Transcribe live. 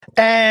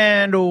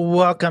And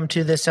welcome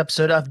to this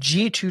episode of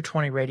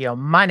G220 Radio.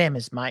 My name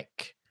is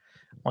Mike.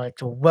 I'd like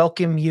to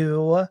welcome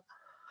you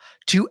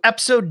to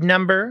episode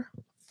number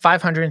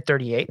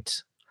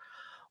 538.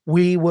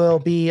 We will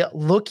be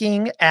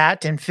looking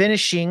at and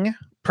finishing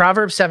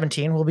Proverbs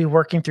 17. We'll be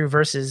working through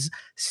verses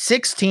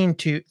 16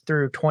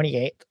 through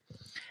 28.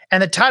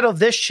 And the title of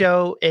this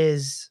show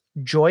is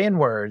Joy in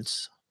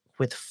Words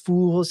with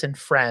Fools and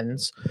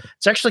Friends.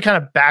 It's actually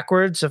kind of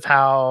backwards of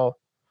how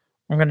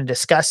I'm going to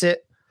discuss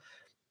it.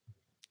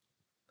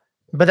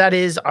 But that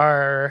is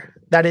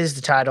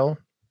the title.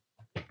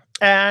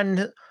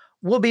 And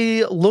we'll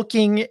be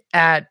looking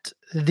at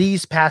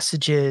these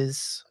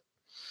passages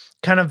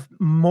kind of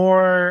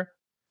more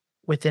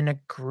within a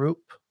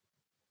group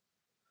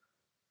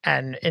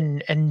and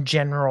in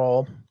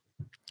general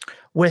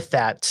with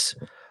that.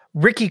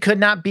 Ricky could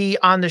not be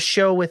on the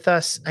show with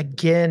us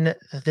again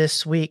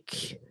this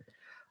week.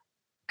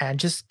 And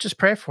just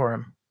pray for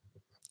him.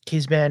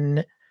 He's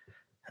been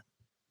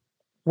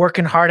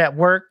working hard at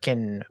work,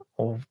 and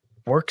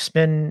work's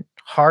been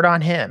hard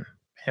on him,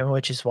 and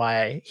which is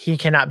why he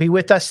cannot be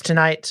with us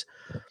tonight.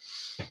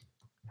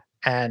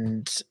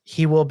 And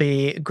he will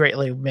be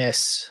greatly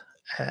missed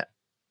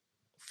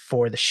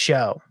for the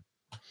show.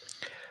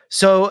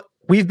 So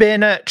we've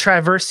been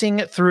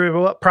traversing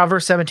through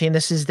Proverbs 17.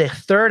 This is the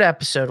third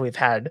episode we've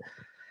had.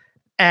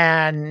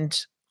 And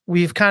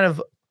we've kind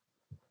of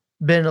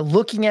been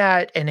looking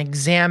at and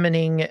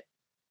examining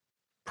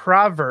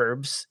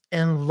Proverbs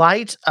in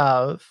light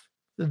of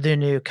the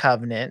new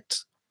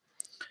covenant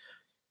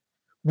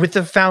with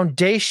the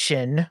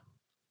foundation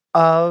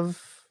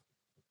of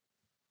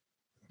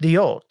the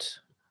old,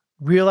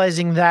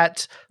 realizing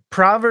that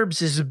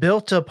Proverbs is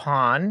built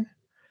upon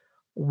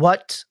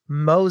what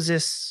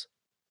Moses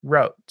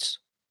wrote.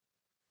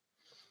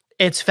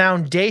 Its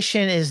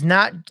foundation is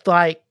not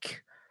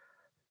like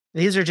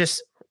these are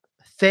just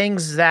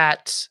things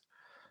that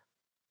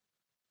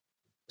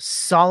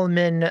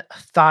Solomon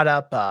thought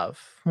up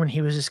of when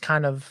he was just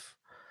kind of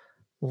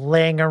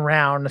laying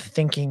around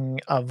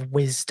thinking of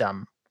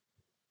wisdom.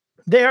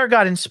 They are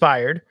God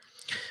inspired,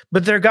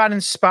 but they're God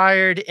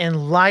inspired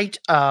in light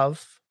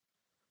of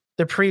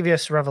the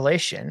previous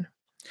revelation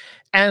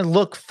and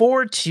look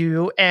forward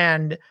to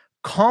and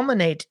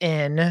culminate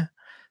in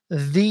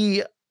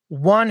the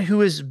one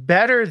who is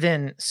better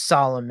than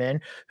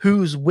Solomon,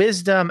 whose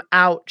wisdom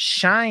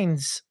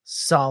outshines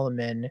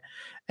Solomon,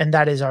 and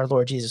that is our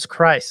Lord Jesus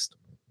Christ.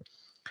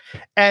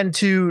 And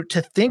to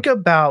think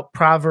about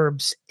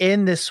Proverbs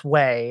in this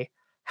way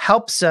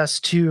helps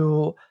us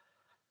to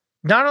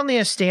not only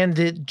understand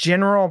the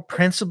general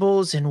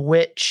principles in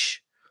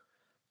which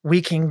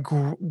we can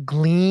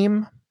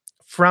glean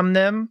from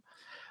them,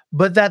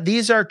 but that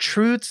these are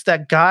truths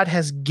that God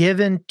has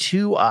given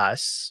to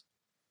us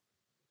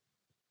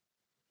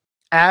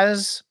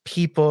as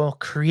people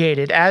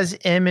created, as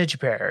image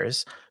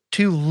bearers,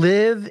 to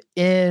live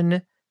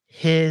in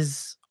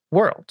his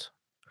world.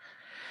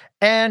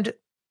 And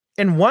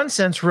in one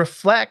sense,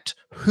 reflect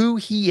who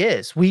he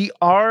is. We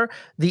are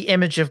the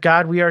image of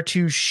God. We are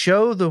to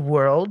show the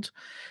world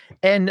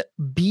and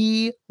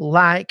be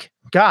like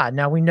God.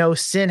 Now, we know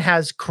sin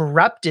has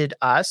corrupted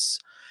us,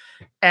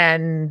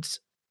 and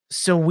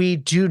so we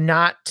do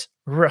not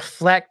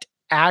reflect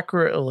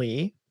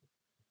accurately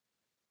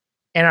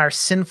in our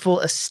sinful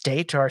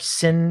estate, our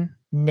sin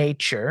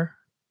nature,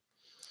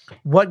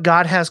 what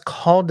God has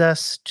called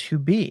us to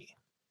be.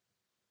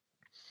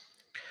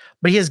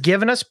 But he has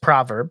given us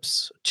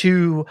Proverbs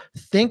to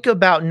think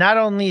about not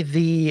only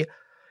the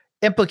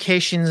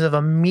implications of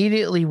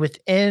immediately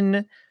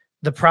within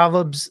the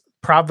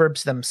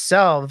Proverbs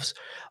themselves,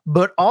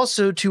 but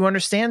also to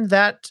understand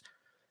that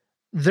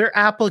their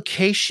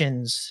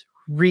applications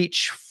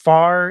reach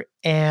far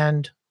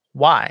and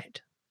wide.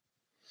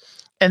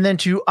 And then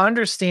to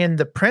understand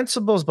the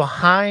principles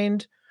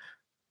behind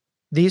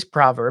these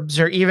Proverbs,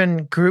 or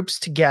even groups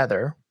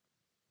together,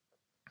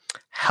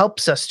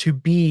 helps us to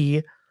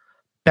be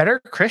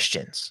better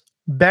Christians,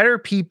 better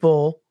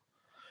people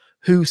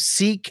who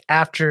seek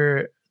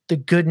after the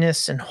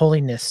goodness and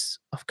holiness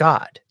of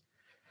God,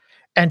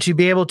 and to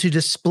be able to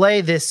display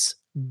this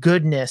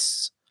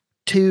goodness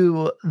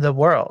to the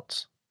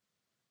world.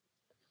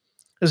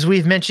 As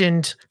we've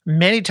mentioned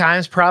many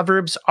times,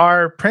 Proverbs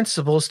are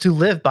principles to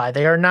live by.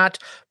 They are not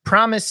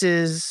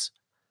promises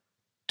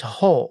to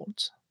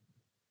hold.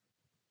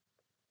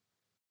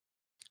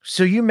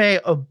 So you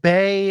may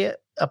obey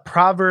a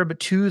proverb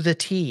to the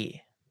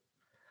T.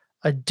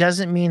 It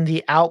doesn't mean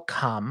the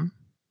outcome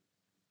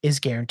is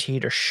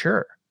guaranteed or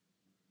sure.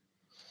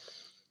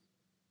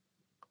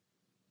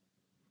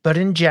 But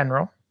in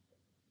general,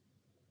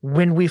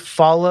 when we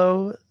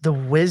follow the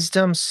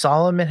wisdom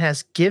Solomon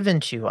has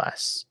given to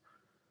us,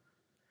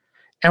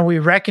 and we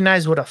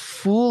recognize what a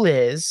fool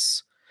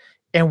is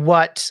and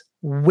what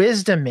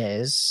wisdom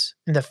is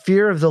and the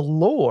fear of the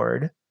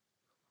Lord,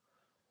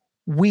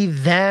 we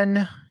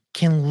then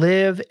can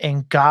live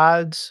in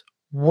God's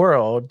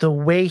world the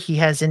way he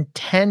has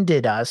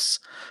intended us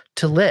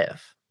to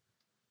live.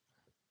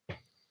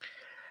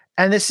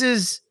 And this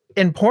is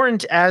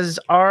important as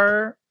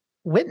our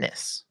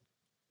witness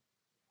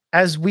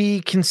as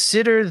we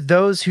consider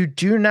those who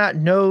do not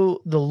know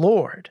the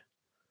Lord,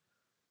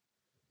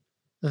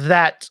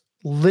 that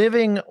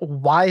living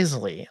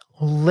wisely,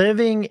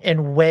 living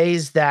in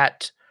ways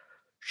that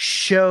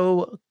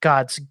show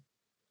God's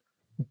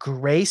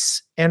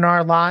grace in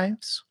our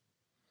lives,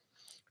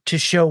 to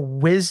show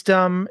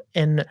wisdom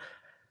in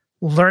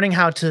learning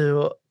how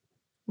to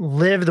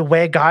live the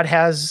way God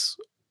has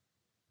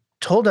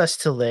told us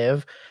to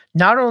live,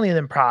 not only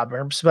in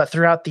Proverbs, but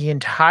throughout the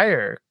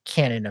entire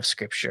canon of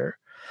Scripture,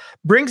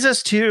 brings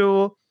us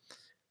to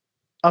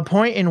a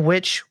point in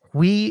which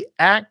we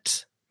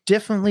act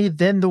differently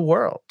than the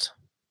world.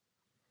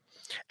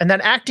 And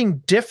that acting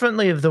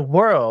differently of the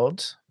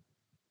world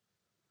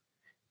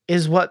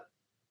is what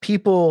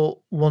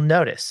people will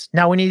notice.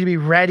 Now, we need to be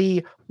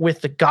ready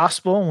with the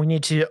gospel. We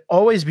need to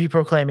always be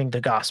proclaiming the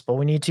gospel.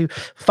 We need to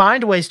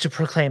find ways to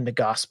proclaim the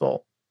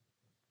gospel.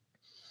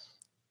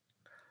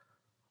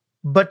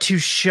 But to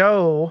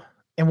show,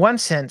 in one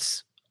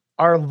sense,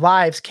 our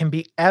lives can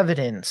be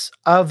evidence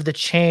of the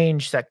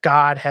change that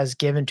God has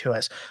given to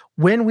us.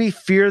 When we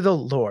fear the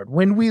Lord,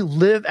 when we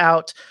live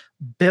out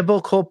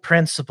biblical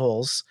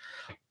principles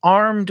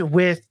armed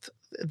with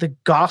the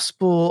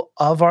gospel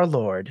of our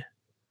Lord,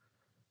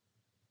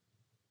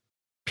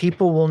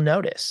 people will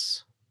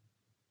notice.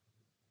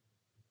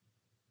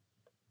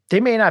 They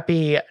may not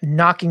be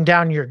knocking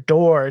down your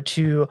door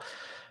to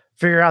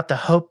figure out the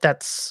hope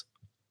that's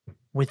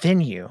within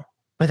you,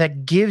 but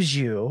that gives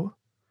you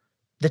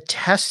the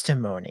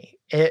testimony.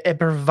 It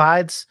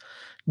provides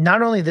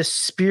not only the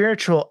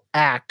spiritual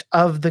act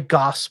of the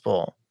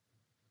gospel,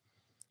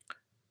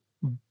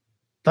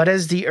 but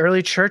as the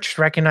early church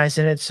recognized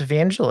in its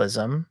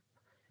evangelism,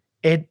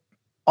 it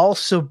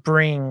also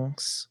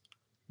brings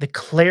the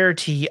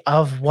clarity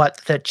of what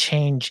the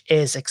change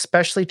is,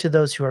 especially to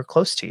those who are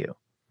close to you.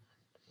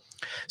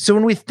 So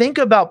when we think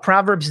about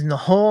Proverbs in the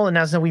whole, and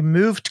as we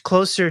moved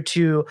closer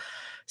to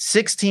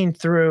 16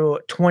 through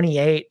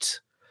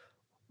 28,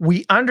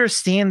 we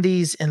understand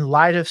these in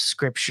light of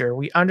Scripture.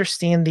 We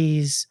understand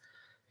these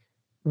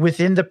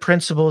within the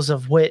principles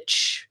of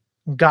which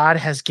God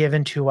has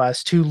given to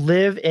us to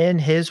live in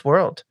His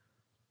world.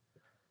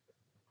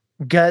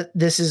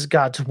 This is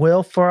God's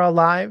will for our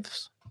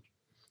lives,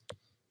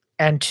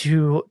 and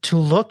to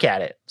look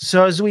at it.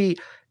 So as we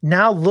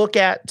now look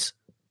at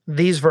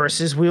these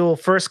verses, we will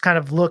first kind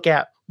of look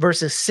at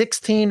verses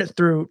 16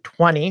 through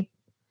 20.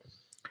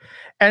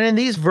 And in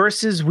these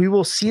verses, we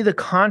will see the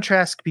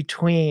contrast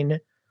between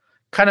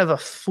kind of a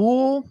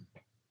fool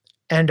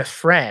and a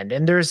friend.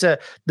 And there's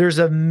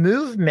a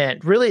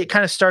movement. Really, it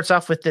kind of starts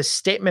off with this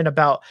statement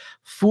about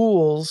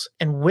fools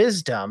and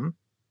wisdom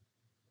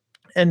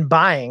and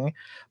buying,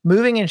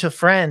 moving into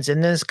friends,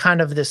 and then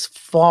kind of this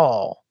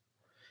fall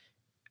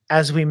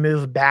as we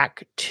move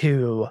back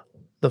to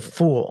the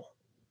fool.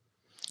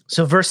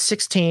 So verse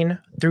 16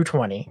 through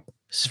 20,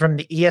 this is from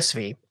the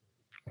ESV.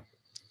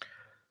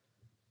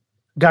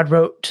 God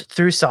wrote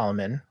through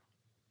Solomon,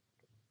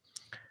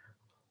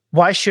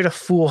 "Why should a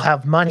fool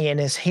have money in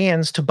his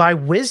hands to buy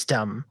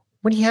wisdom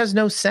when he has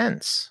no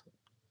sense?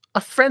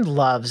 A friend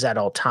loves at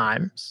all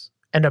times,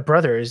 and a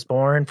brother is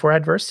born for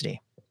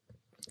adversity.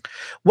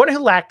 One who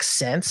lacks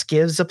sense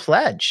gives a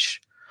pledge,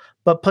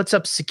 but puts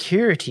up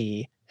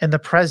security in the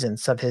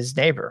presence of his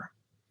neighbor.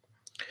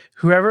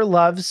 Whoever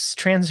loves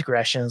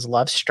transgressions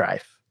loves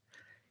strife.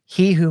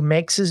 He who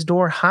makes his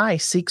door high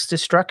seeks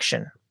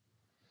destruction.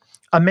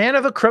 A man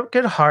of a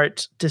crooked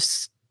heart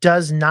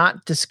does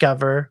not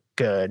discover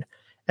good,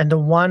 and the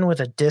one with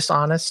a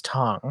dishonest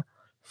tongue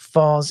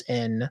falls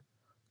in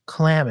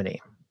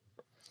calamity."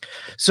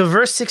 So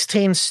verse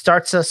 16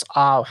 starts us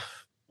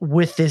off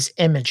with this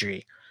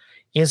imagery.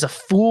 He is a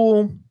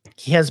fool.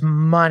 He has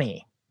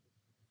money.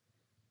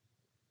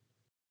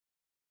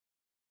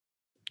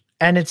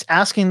 And it's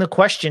asking the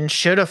question,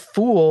 should a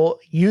fool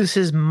use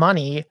his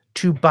money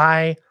to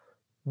buy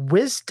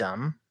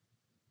wisdom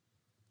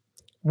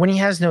when he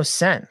has no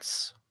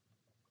sense?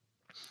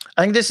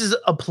 I think this is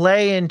a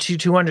play into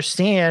to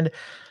understand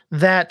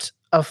that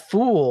a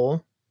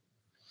fool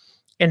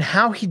and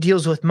how he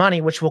deals with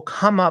money, which will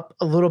come up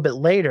a little bit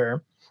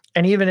later,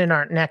 and even in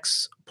our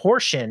next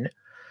portion,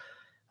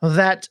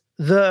 that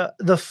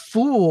the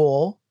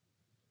fool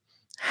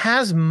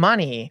has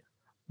money,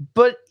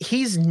 but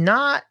he's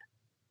not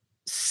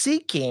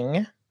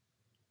seeking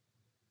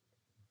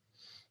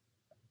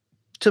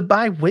to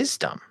buy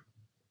wisdom.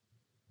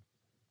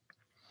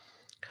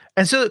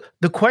 And so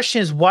the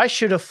question is, why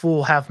should a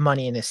fool have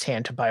money in his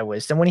hand to buy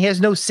wisdom when he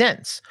has no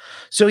sense?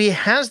 So he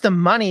has the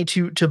money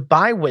to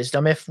buy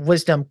wisdom, if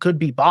wisdom could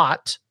be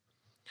bought,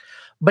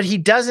 but he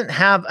doesn't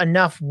have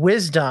enough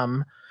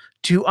wisdom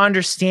to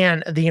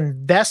understand the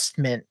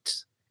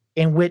investment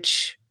in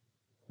which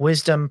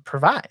wisdom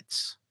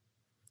provides.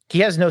 He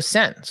has no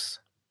sense.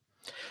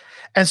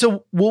 And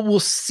so we'll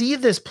see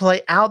this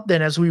play out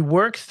then as we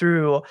work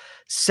through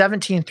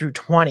 17 through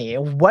 20.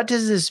 What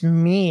does this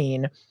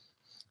mean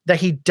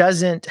that he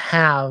doesn't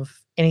have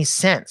any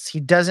sense? He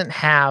doesn't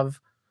have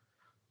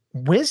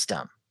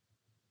wisdom.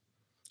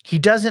 He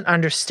doesn't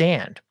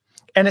understand.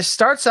 And it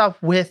starts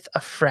off with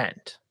a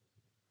friend.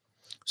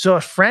 So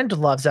a friend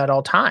loves at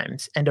all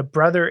times, and a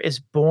brother is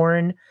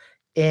born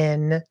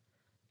in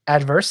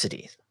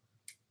adversity.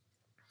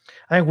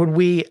 I think when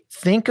we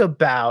think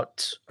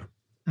about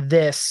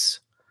this,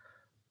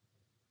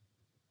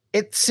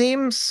 it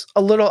seems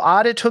a little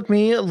odd. It took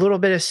me a little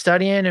bit of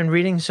studying and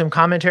reading some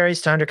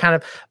commentaries to kind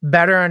of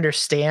better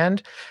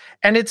understand.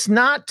 And there's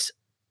not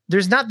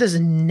this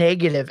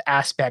negative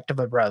aspect of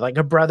a brother. Like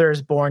a brother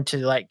is born to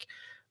like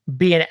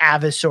be an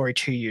adversary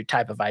to you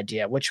type of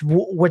idea, which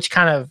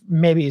kind of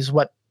maybe is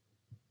what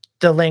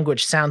the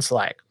language sounds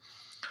like.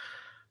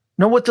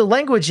 No, what the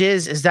language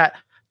is that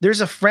there's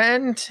a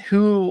friend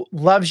who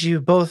loves you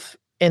both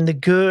in the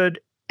good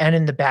and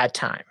in the bad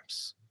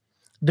times.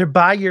 They're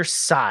by your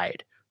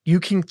side. You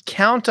can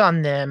count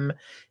on them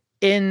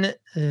in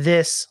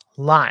this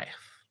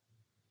life.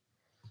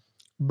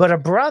 But a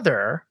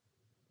brother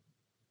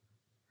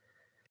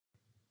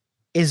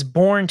is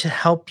born to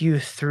help you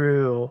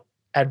through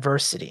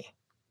adversity.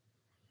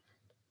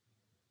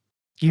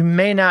 You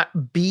may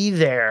not be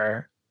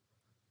there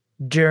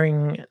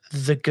during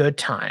the good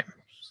times.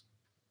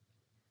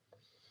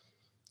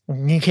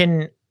 You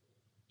can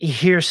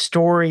hear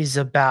stories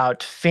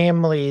about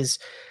families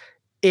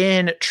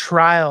in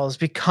trials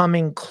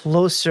becoming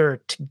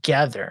closer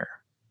together.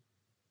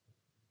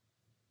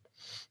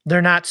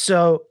 They're not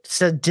so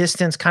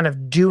distant, kind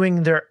of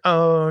doing their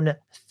own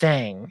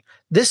thing.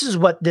 This is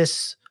what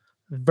this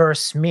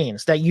verse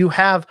means, that you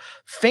have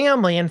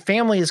family, and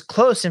family is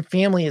close and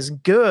family is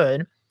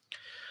good,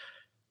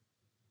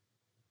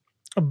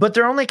 but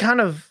they're only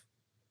kind of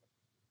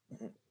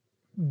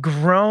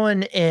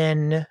growing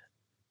in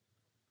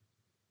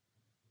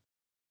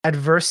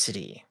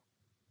adversity.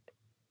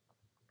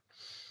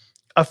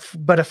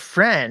 But a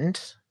friend,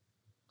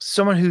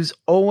 someone who's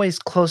always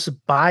close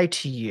by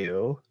to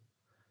you,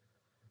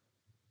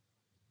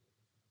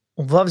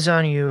 loves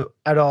on you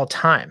at all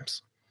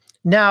times.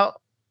 Now,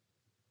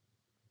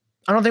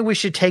 I don't think we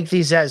should take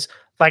these as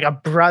like a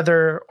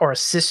brother or a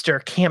sister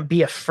can't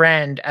be a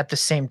friend at the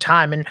same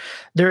time. And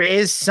there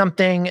is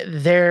something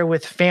there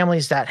with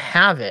families that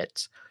have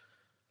it.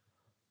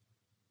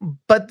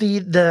 But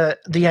the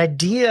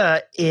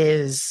idea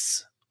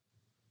is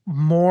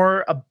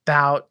more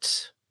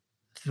about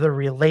the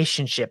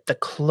relationship, the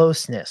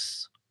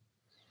closeness.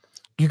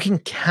 You can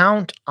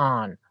count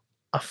on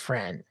a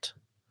friend.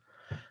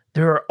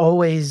 They're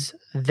always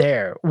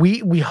there.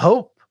 We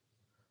hope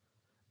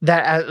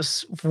that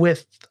as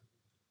with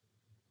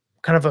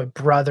kind of a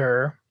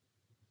brother,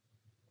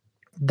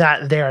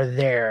 that they're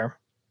there.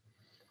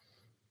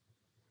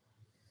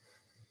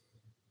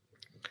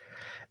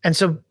 And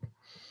so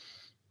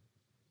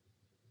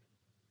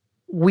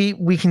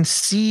we can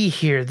see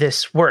here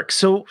this work.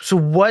 So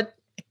what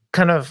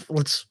kind of,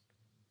 let's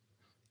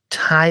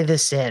tie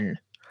this in.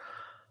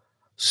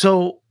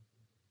 So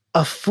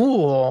a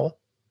fool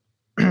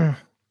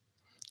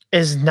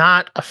is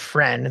not a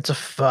friend, it's a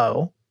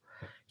foe.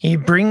 He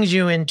brings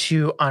you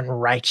into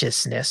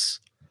unrighteousness.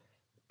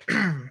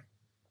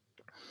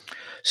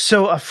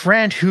 So a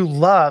friend who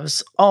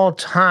loves all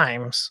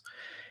times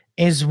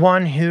is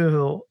one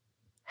who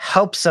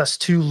helps us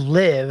to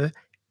live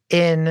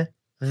in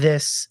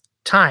this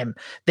time.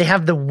 They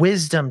have the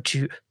wisdom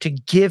to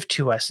give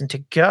to us and to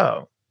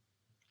go.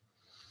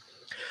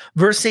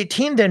 Verse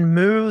 18 then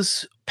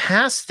moves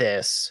past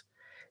this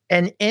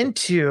and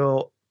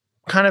into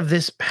kind of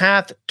this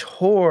path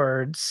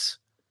towards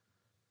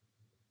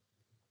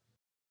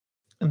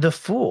the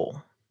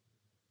fool.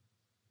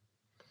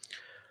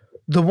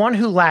 The one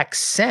who lacks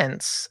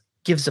sense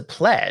gives a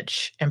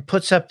pledge and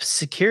puts up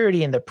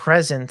security in the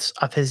presence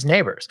of his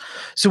neighbors.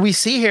 So we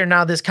see here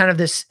now this kind of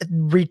this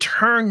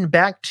return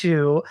back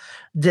to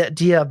the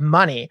idea of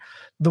money.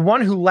 The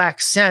one who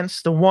lacks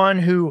sense, the one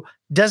who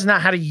does not know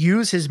how to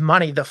use his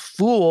money, the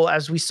fool,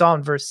 as we saw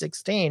in verse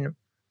 16,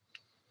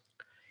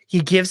 he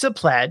gives a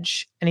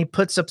pledge and he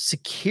puts up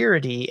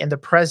security in the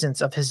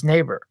presence of his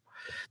neighbor.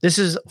 This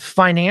is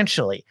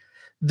financially.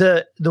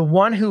 The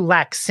one who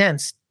lacks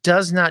sense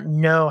does not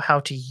know how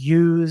to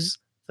use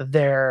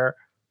their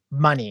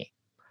money.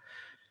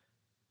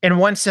 In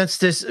one sense,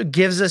 this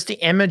gives us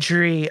the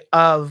imagery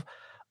of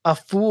a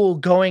fool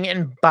going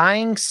and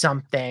buying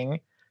something,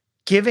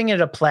 giving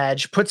it a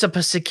pledge, puts up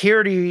a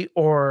security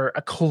or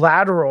a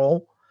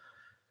collateral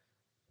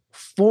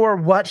for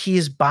what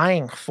he's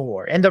buying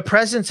for. And the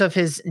presence of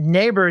his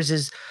neighbors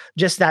is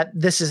just that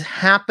this is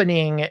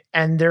happening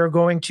and they're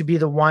going to be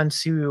the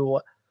ones who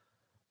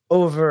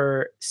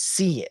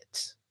oversee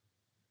it.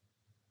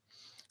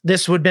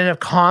 This would have been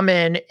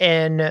common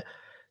in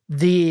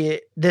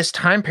this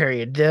time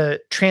period.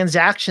 The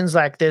transactions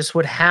like this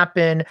would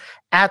happen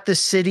at the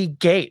city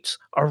gates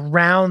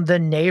around the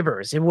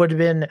neighbors. It would have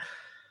been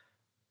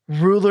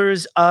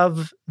rulers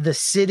of the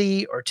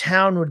city or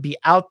town would be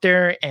out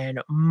there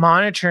and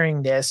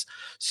monitoring this.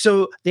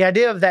 So the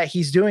idea of that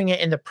he's doing it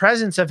in the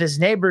presence of his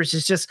neighbors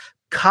is just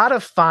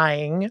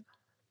codifying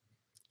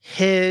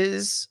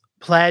his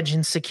pledge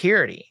and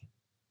security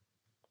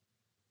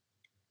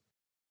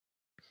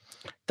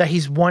that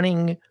he's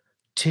wanting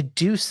to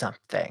do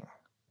something.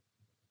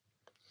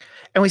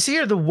 And we see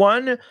here the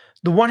one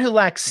who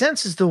lacks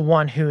sense is the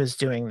one who is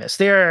doing this.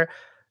 They're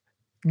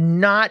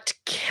not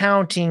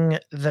counting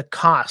the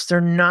cost.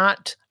 They're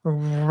not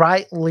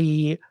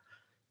rightly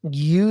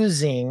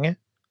using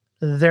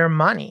their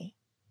money.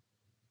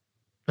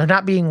 They're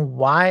not being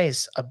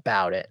wise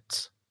about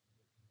it.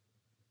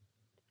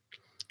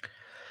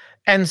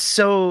 And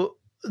so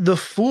the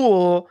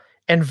fool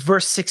in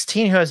verse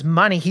 16 who has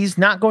money, he's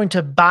not going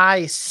to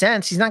buy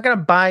sense. He's not going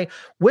to buy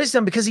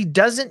wisdom because he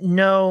doesn't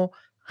know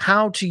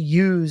how to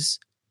use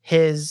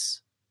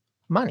his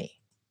money.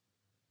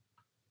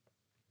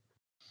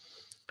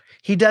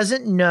 He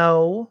doesn't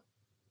know,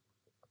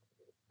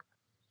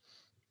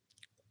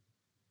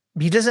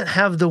 he doesn't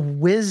have the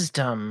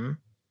wisdom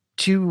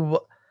to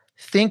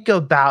think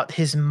about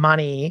his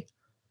money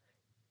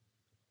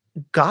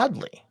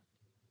godly.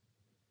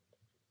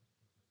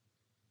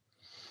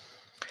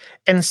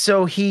 And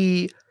so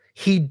he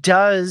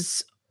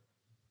does,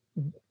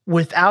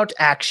 without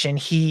action,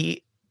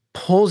 he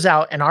pulls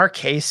out, in our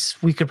case,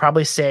 we could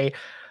probably say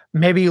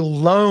maybe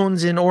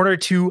loans in order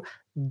to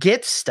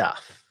get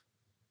stuff.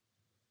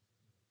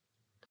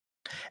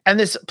 And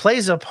this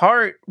plays a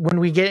part when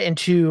we get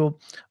into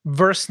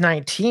verse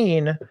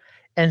 19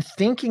 and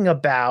thinking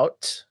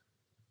about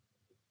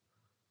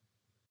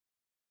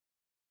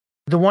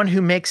the one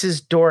who makes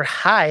his door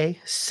high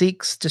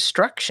seeks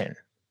destruction.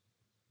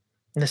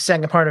 In the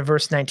second part of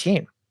verse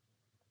 19.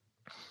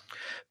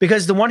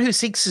 Because the one who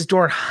seeks his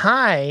door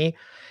high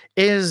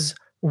is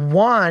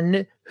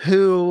one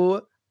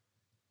who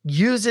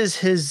uses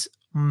his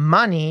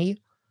money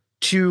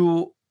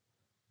to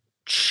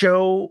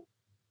show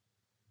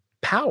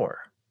power,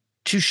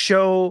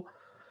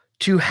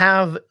 to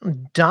have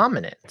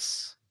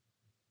dominance.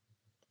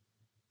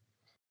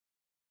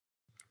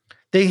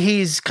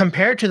 He's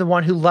compared to the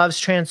one who loves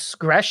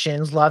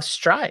transgressions, loves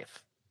strife.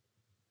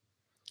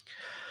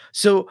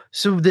 So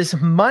this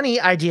money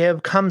idea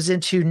comes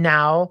into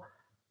now,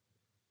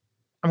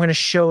 I'm going to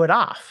show it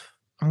off.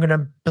 I'm going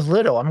to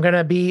belittle. I'm going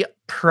to be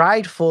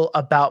prideful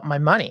about my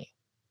money.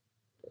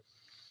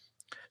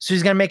 So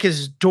he's going to make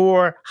his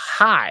door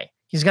high.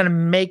 He's going to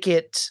make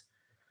it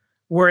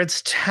where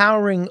it's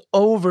towering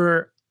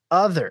over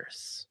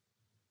others.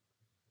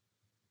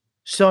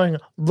 Showing,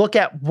 look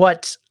at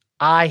what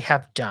I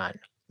have done.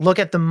 Look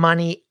at the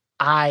money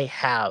I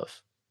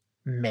have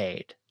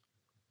made.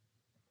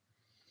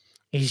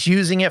 He's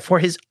using it for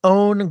his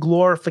own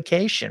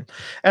glorification.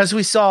 As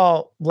we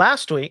saw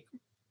last week,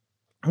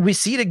 we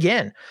see it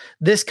again.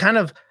 This kind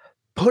of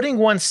putting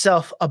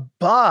oneself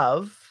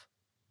above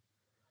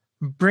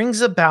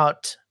brings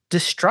about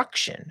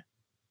destruction.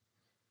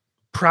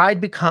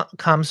 Pride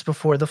comes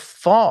before the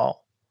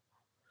fall.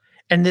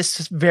 And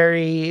this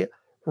very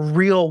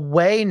real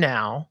way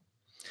now,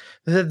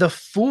 the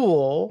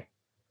fool,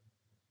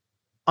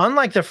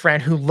 unlike the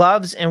friend who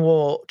loves and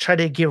will try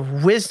to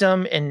give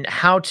wisdom and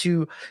how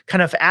to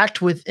kind of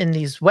act within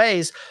these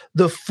ways,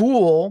 the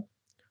fool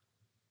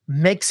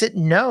makes it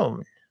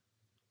known.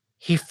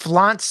 He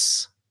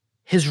flaunts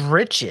his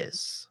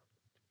riches.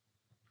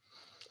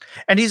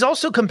 And he's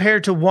also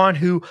compared to one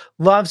who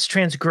loves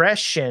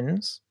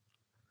transgressions,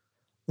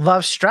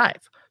 loves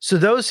strife. So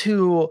those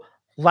who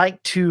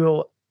like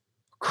to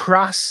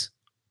cross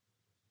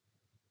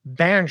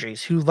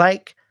boundaries, who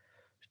like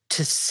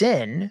to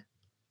sin,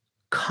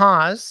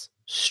 cause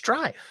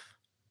strife.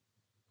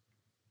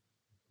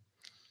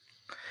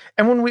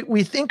 And when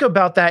we think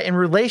about that in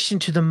relation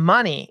to the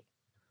money,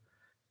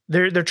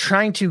 they're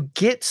trying to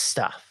get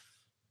stuff.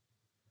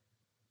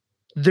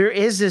 There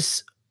is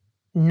this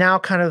now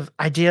kind of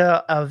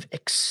idea of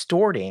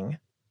extorting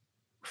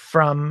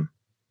from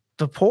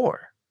the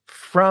poor,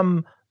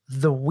 from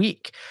the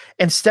weak,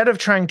 instead of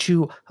trying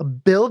to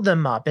build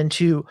them up and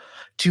to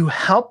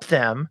help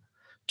them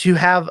to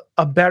have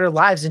a better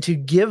lives and to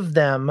give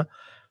them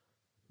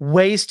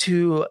ways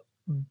to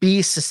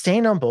be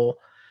sustainable.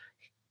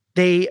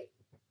 They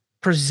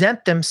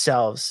present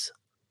themselves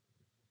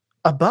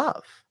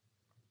above.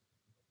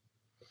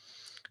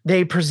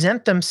 They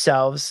present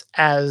themselves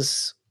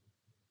as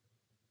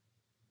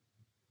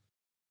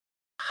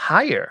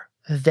higher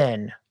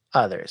than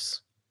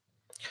others.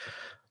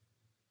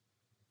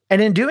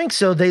 And in doing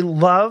so, they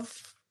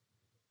love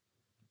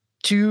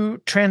to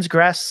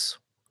transgress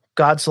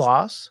God's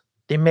laws.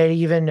 They may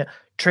even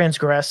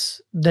transgress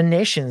the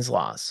nation's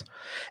laws.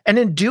 And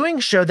in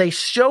doing so, they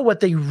show what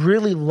they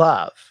really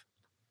love.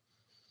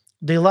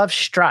 They love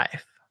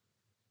strife.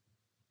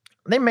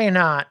 They may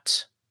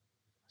not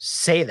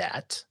say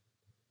that.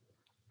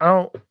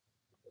 I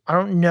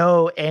don't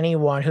know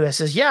anyone who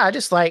says, yeah,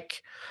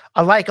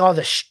 I like all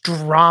the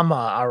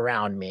drama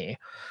around me.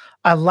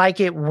 I like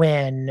it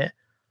when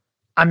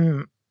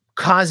I'm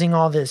causing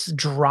all this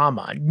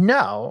drama.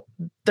 No,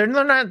 they're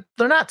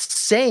not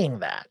saying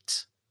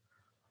that.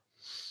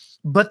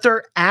 But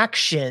their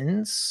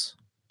actions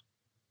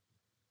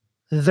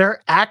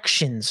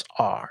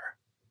are.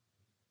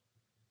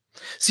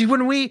 See,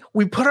 when we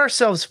put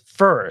ourselves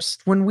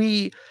first, when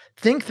we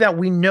think that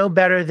we know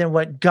better than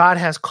what God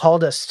has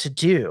called us to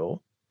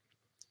do,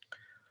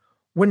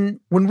 When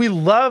we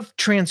love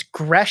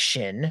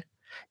transgression,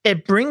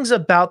 it brings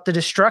about the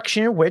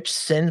destruction which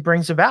sin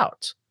brings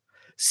about.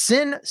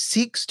 Sin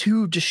seeks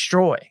to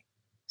destroy.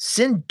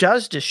 Sin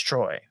does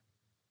destroy.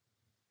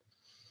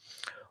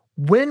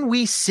 When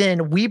we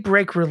sin, we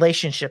break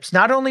relationships,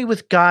 not only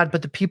with God,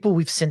 but the people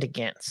we've sinned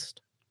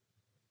against.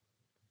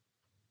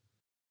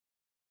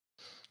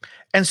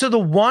 And so the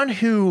one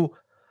who,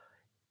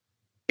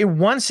 in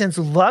one sense,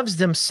 loves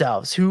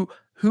themselves,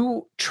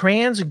 who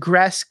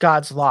transgress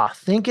God's law,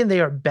 thinking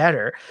they are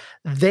better,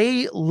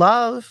 they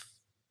love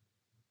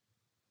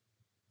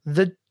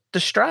the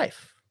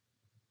strife.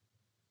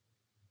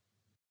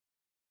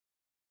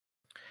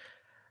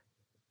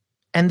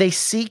 And they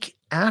seek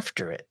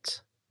after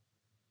it.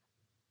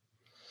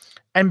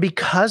 And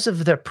because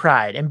of their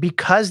pride and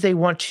because they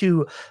want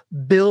to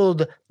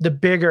build the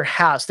bigger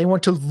house, they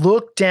want to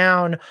look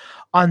down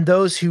on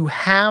those who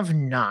have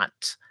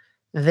not,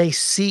 they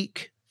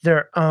seek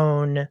their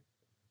own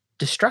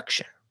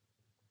destruction.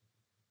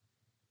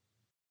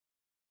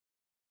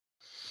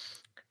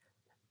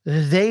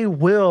 They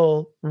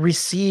will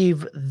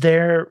receive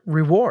their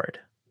reward.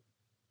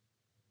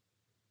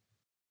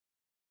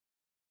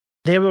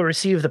 They will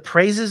receive the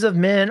praises of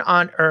men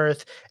on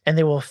earth, and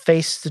they will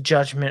face the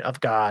judgment of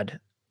God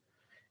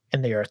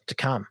in the earth to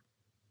come.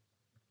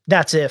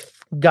 That's if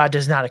God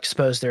does not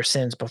expose their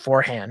sins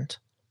beforehand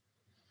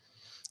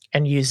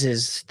and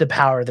uses the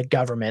power of the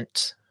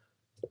government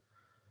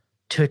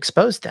to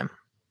expose them.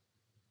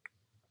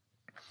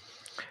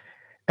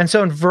 And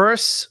so in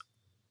verse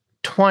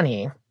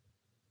 20,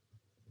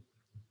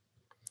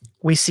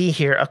 we see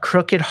here a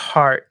crooked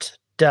heart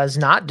does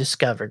not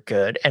discover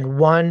good, and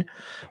one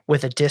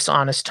with a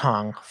dishonest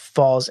tongue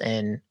falls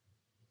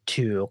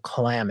into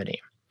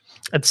calamity.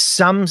 It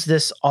sums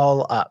this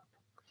all up.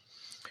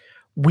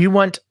 We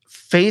want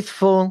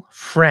faithful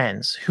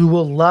friends who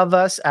will love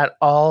us at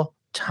all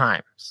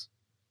times.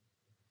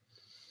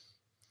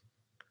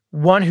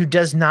 One who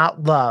does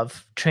not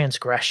love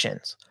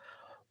transgressions.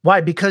 Why?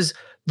 Because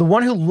the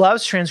one who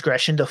loves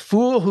transgression, the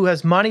fool who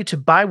has money to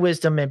buy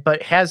wisdom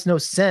but has no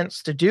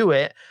sense to do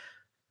it,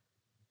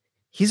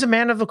 he's a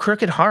man of a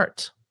crooked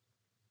heart.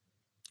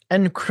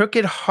 And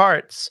crooked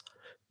hearts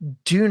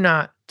do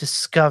not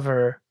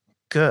discover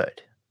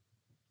good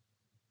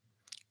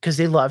because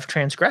they love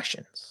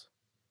transgressions.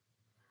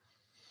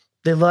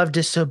 They love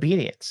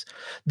disobedience.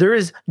 There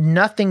is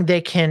nothing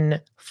they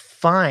can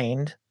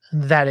find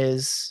that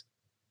is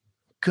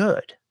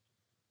good.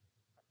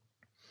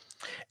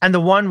 And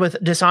the one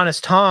with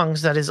dishonest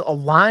tongues, that is a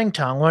lying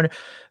tongue, one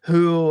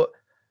who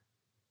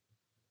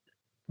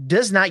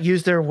does not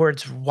use their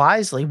words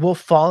wisely, will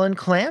fall in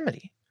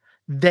calamity.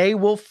 They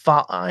will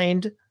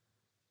find,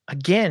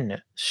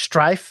 again,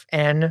 strife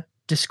and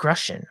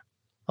discretion.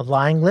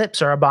 Lying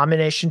lips are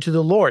abomination to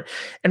the Lord.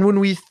 And when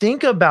we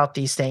think about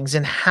these things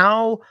and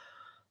how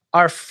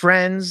our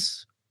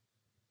friends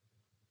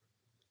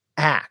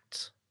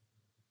act,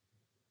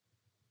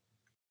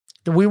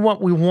 we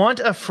want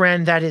a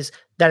friend that is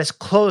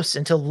close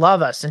and to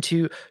love us and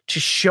to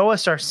show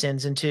us our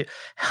sins and to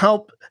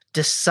help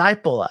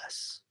disciple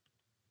us.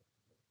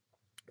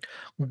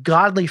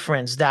 Godly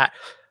friends that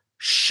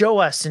show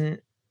us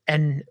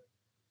and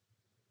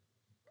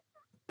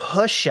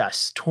push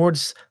us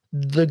towards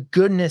the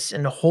goodness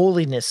and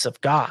holiness of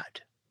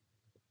God.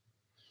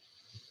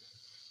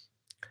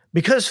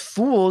 Because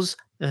fools,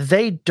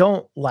 they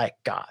don't like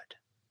God.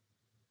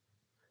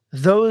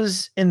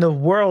 Those in the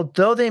world,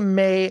 though they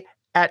may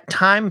at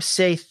times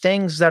say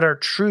things that are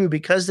true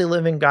because they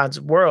live in God's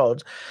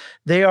world,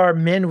 they are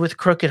men with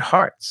crooked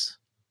hearts.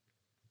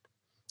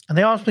 And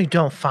they ultimately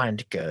don't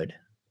find good.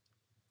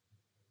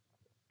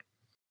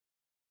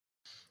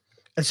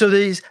 And so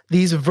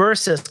these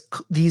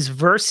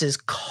verses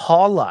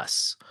call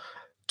us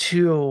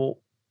to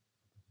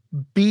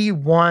be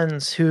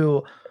ones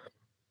who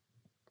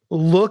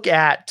look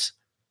at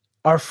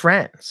our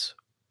friends.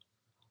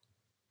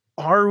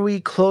 Are we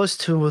close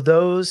to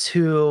those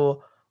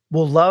who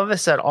will love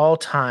us at all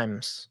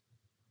times,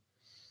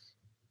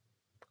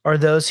 or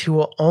those who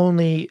will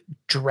only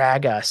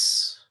drag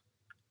us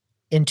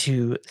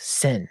into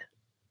sin?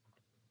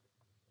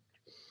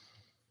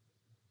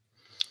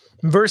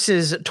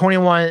 Verses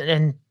 21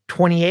 and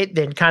 28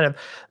 then kind of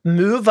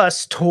move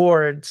us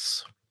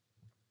towards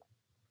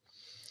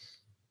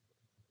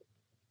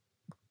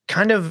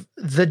kind of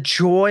the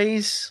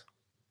joys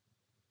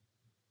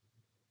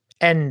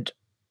and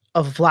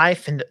of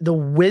life and the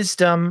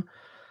wisdom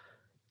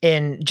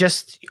in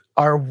just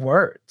our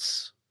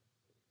words.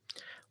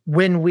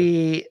 When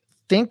we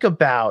think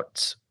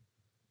about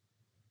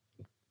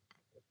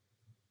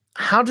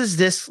how does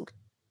this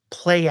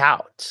play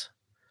out?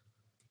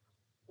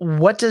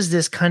 What does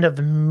this kind of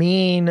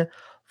mean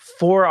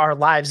for our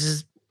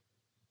lives?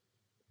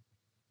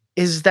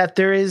 Is that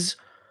there is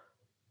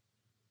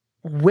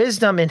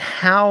wisdom in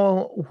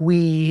how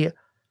we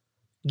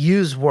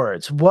use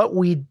words, what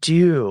we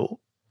do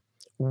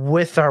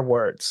with our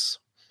words.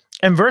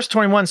 And verse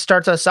 21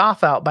 starts us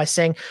off out by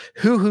saying,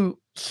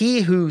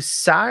 he who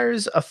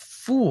sires a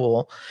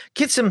fool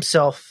gets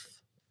himself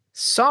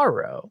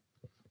sorrow,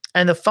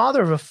 and the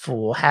father of a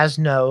fool has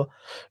no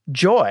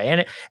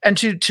joy. And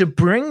to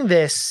bring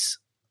this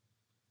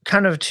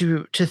kind of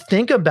to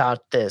think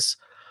about this,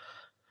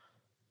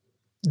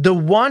 the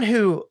one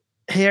who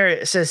here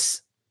it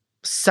says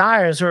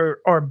sires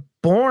or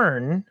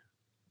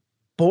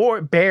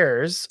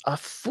bears a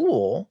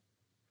fool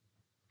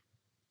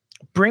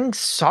brings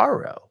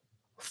sorrow.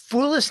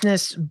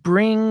 Foolishness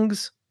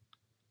brings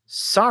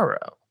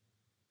sorrow.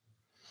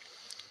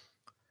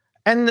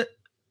 And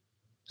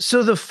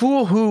so the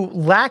fool who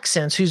lacks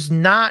sense, who's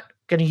not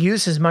going to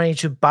use his money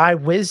to buy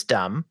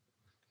wisdom,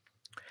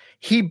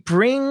 he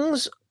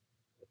brings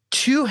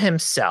to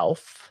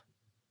himself,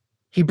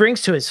 he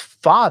brings to his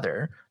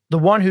father, the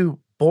one who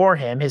bore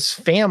him, his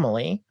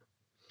family,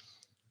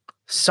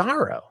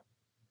 sorrow.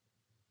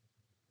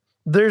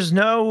 There's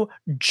no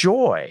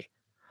joy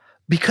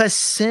because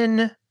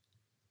sin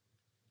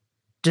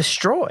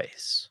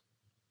destroys.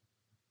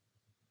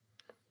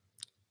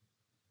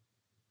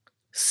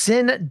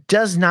 Sin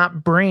does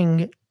not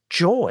bring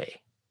joy.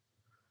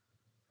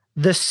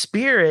 The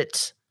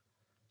Spirit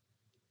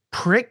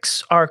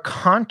pricks our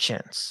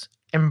conscience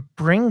and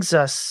brings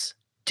us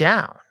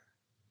down.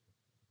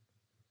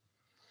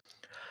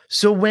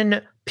 So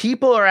when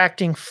people are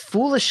acting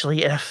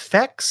foolishly, it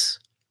affects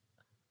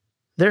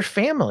their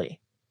family.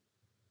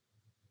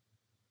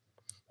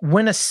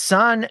 When a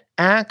son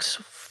acts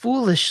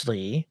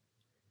foolishly,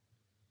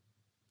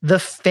 the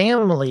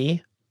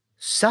family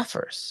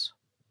suffers.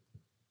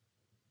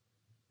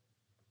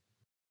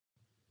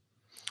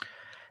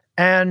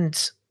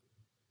 And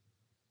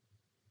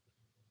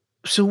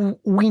so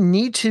we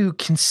need to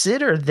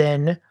consider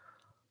then,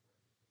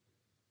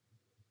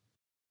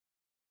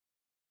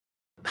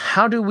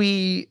 how do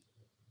we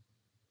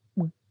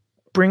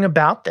bring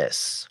about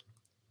this?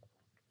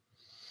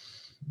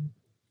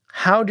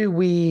 How do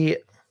we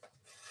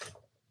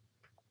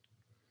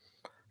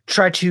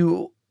try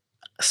to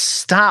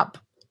stop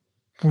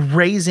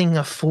raising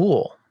a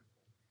fool?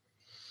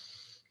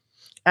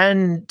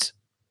 And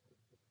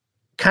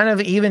kind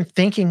of even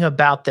thinking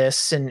about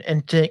this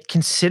and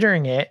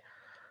considering it,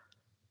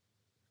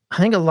 I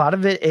think a lot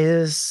of it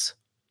is,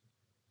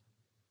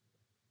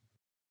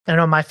 I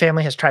know my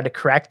family has tried to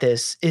correct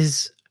this,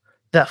 is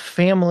that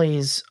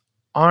families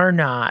are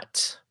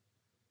not,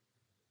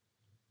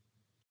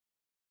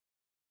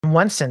 in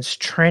one sense,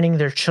 training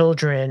their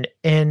children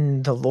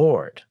in the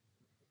Lord.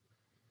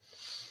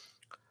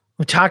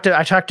 I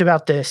talked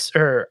about this,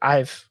 or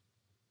I've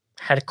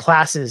had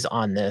classes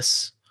on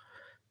this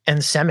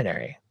in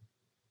seminary,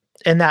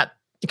 and that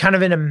kind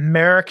of in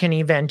American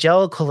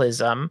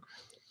evangelicalism,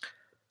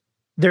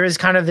 there is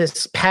kind of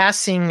this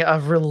passing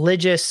of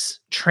religious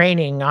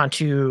training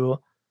onto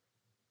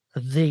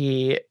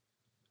the,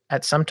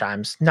 at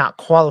sometimes, not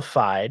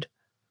qualified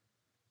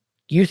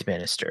youth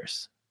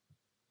ministers.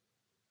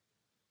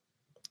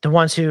 The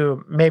ones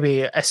who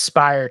maybe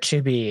aspire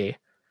to be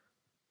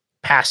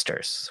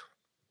pastors.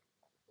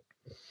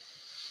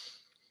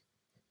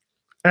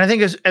 And I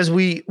think as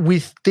we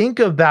think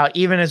about,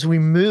 even as we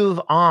move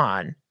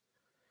on,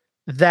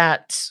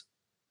 that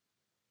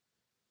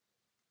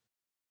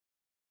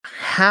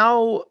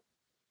how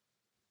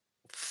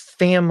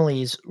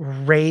families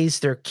raise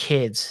their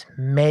kids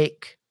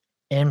make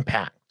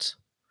impact.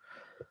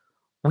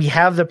 We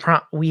have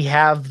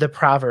the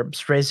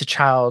Proverbs, raise a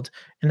child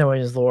in the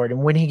way of the Lord,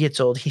 and when he gets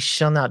old, he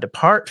shall not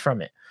depart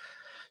from it.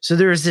 So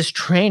there is this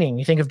training.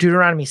 You think of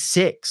Deuteronomy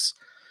 6,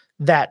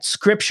 that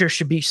scripture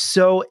should be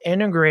so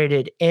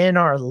integrated in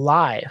our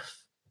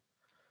life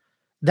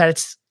that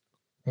it's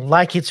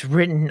like it's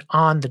written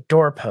on the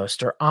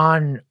doorpost or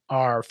on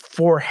our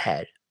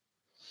forehead.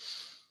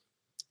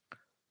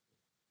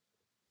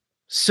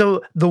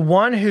 So the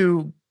one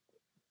who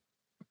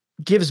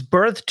gives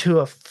birth to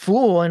a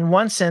fool, in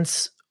one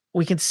sense,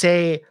 we can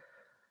say,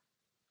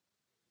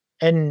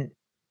 and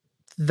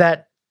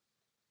that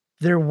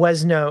there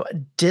was no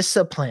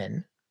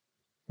discipline.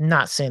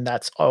 Not saying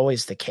that's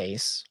always the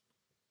case,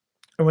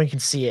 and we can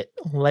see it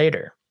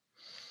later.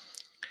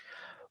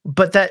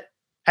 But that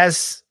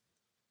as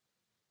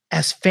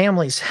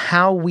families,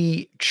 how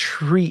we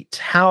treat,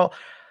 how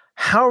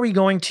are we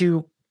going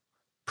to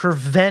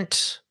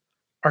prevent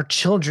our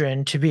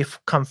children to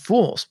become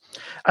fools?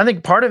 I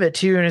think part of it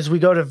too, and as we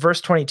go to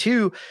verse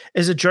 22,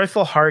 is a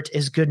joyful heart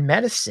is good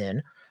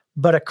medicine,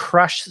 but a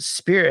crushed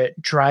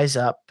spirit dries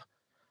up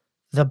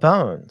the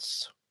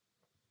bones.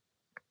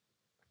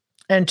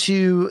 And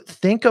to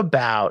think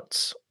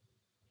about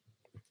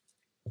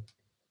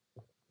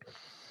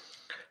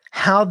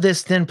how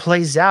this then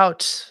plays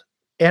out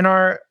in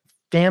our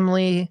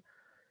family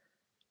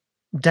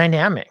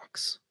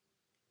dynamics.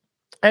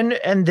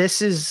 And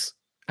this is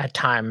at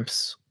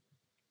times,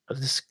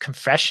 this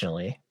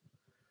confessionally,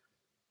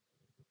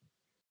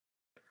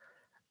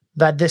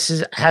 that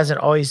this hasn't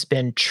always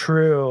been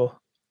true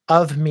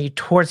of me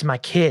towards my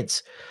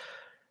kids,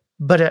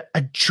 but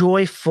a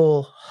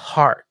joyful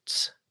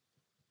heart.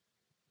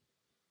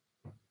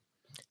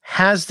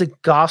 Has the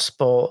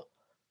gospel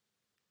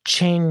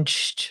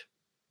changed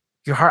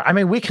your heart. I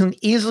mean, we can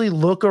easily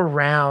look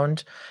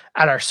around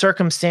at our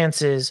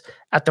circumstances,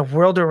 at the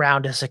world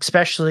around us,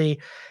 especially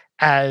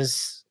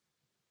as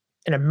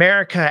in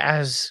America,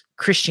 as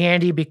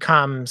Christianity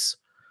becomes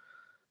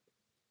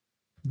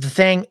the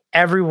thing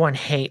everyone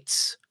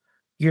hates.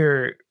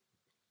 You're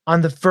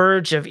on the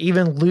verge of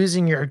even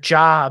losing your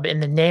job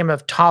in the name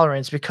of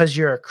tolerance because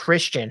you're a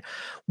Christian.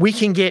 We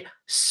can get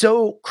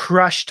so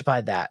crushed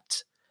by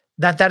that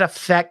that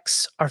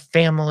affects our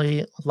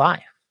family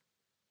life,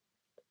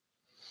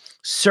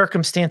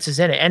 circumstances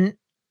in it.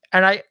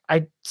 And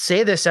I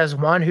say this as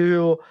one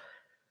who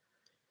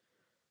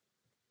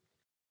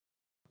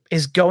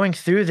is going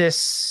through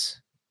this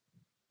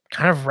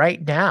kind of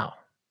right now.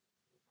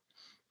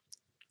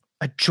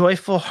 A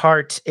joyful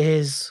heart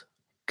is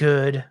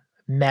good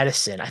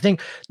medicine. I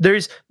think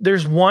there's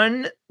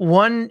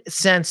one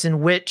sense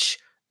in which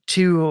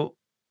to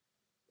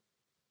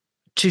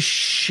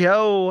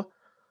show,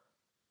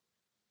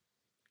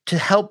 to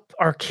help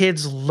our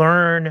kids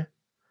learn,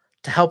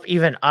 to help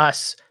even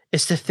us,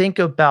 is to think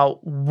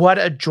about what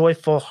a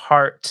joyful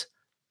heart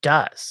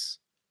does.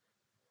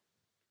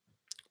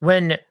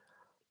 When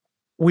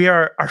we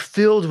are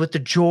filled with the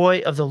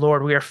joy of the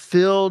Lord, we are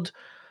filled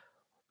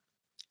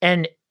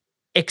and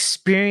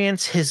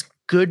experience his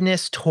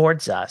goodness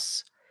towards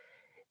us,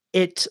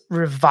 it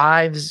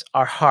revives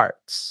our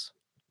hearts.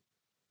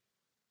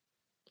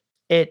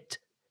 It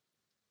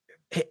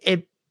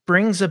it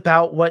brings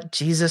about what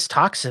Jesus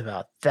talks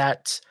about,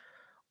 that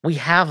we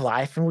have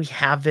life and we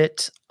have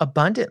it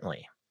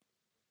abundantly.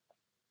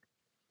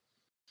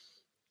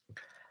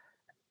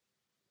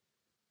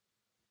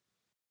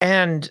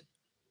 And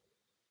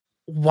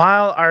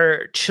while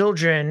our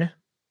children,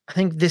 I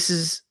think this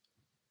is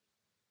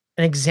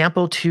an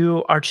example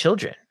to our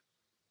children,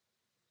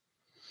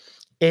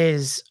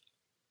 is,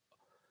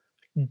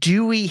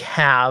 do we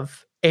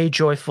have a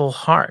joyful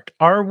heart?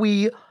 Are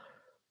we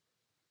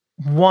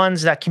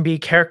ones that can be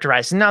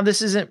characterized? Now,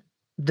 this isn't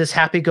this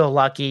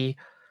happy-go-lucky,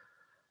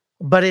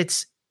 but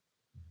it's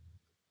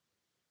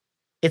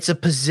a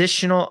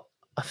positional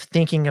of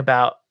thinking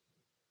about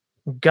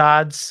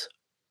God's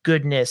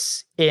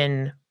goodness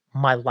in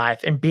my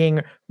life and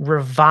being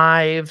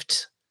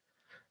revived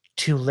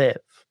to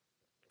live.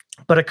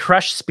 But a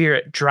crushed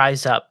spirit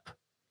dries up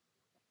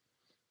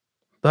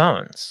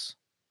bones.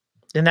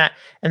 And that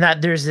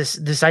there's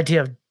this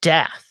idea of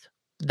death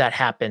that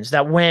happens,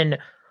 that when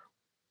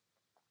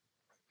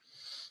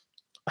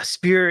a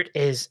spirit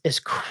is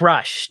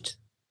crushed,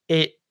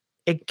 it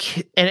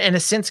in a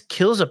sense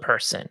kills a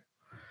person.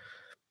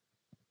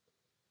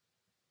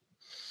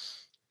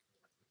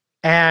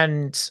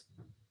 And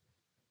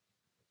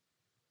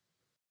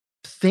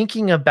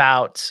thinking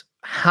about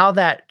how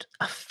that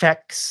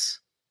affects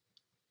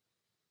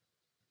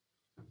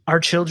our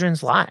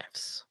children's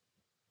lives,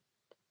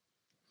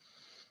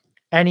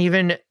 and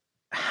even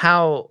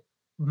how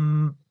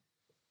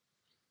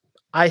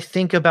I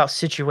think about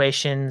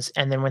situations,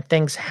 and then when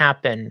things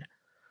happen,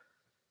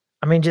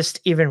 I mean, just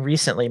even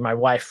recently, my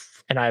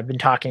wife and I have been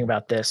talking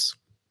about this,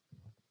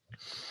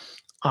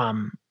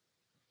 um,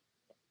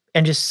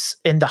 and just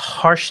in the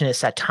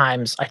harshness at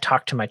times I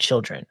talk to my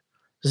children.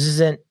 This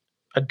isn't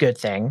a good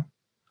thing.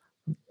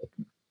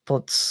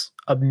 Let's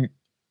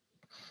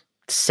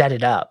set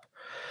it up,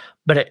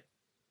 but it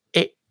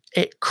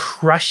it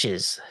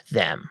crushes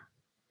them.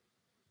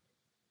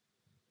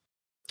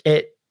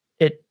 It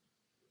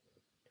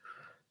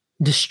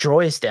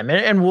destroys them,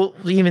 and we'll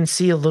even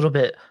see a little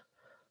bit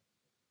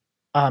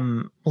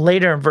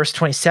later in verse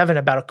 27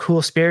 about a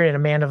cool spirit and a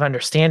man of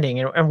understanding,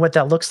 and what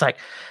that looks like.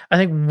 I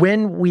think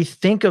when we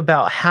think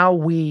about how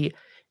we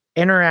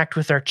interact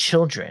with our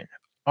children,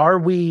 are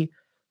we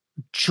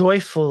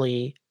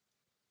joyfully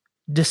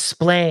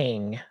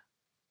displaying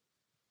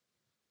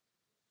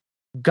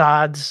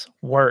God's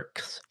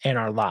works in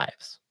our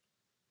lives?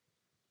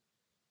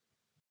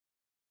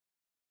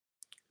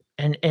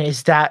 And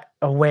is that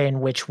a way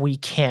in which we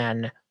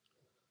can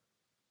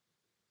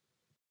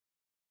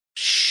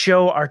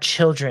show our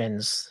children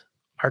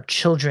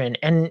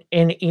and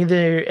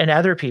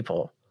other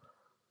people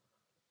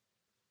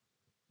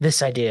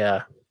this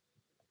idea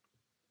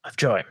of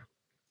joy?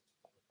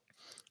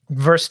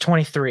 Verse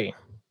 23.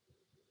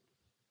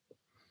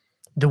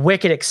 The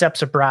wicked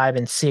accepts a bribe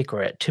in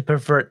secret to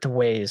pervert the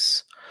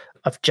ways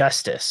of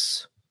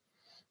justice.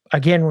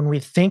 Again, when we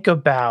think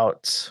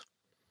about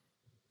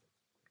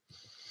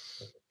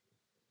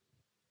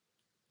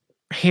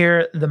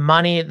here, the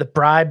money, the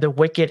bribe, the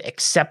wicked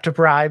accept a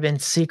bribe in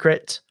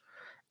secret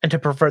and to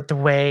pervert the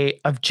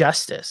way of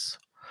justice.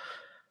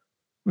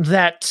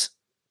 That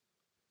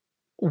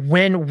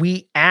when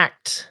we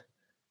act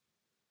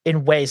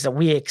in ways that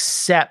we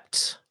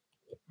accept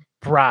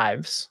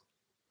bribes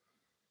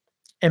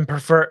and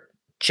pervert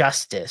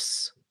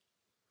justice,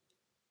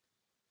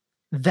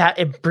 that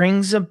it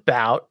brings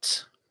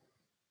about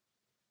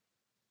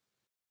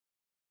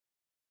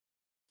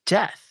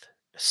death,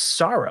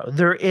 sorrow.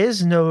 There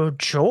is no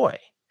joy.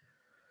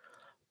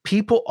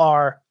 People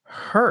are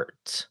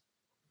hurt.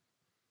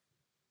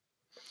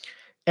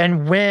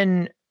 And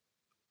when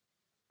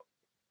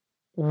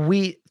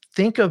we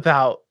think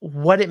about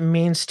what it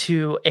means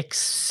to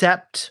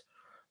accept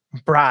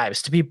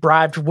bribes, to be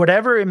bribed,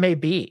 whatever it may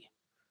be,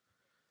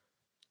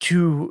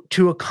 to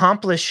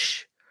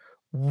accomplish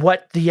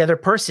what the other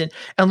person,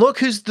 and look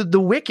who's the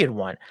wicked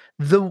one.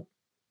 The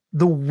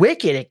the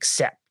wicked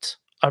accept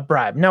a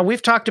bribe. Now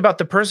we've talked about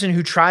the person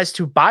who tries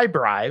to buy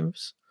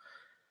bribes.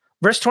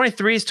 Verse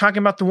 23 is talking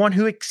about the one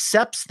who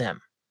accepts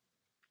them.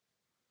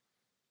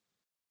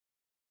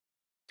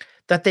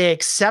 That they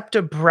accept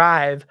a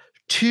bribe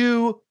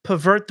to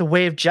pervert the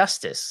way of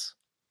justice.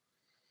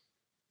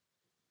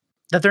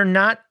 That they're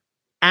not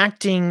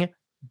acting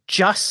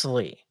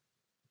justly.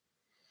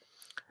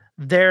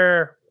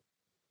 They're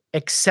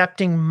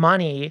accepting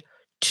money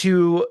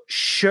to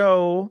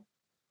show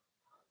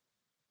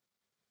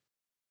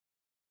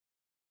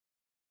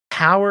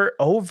power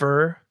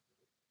over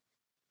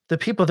the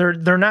people.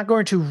 They're not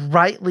going to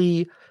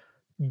rightly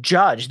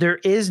judge. There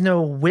is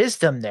no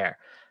wisdom there.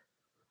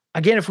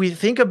 Again, if we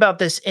think about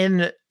this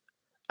in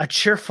a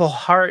cheerful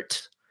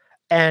heart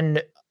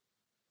and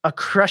a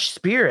crushed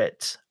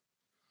spirit,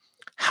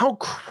 how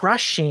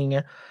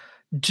crushing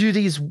do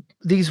these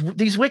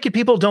wicked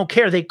people don't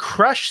care. They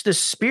crush the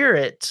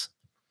spirit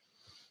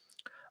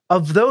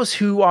of those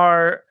who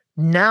are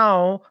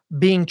now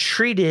being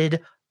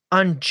treated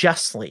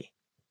unjustly.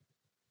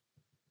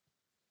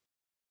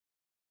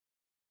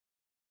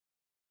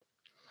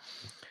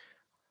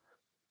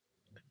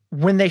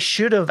 When they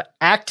should have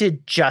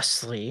acted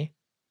justly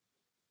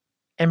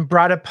and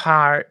brought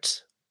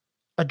apart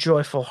a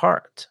joyful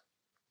heart.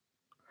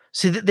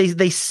 See,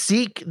 they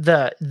seek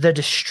the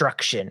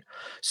destruction.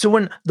 So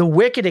when the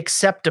wicked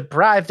accept a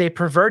bribe, they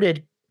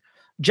perverted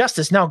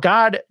justice. Now,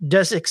 God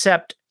does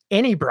accept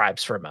any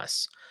bribes from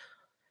us.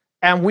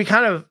 And we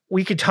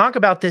could talk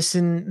about this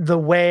in the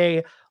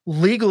way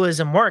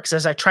legalism works,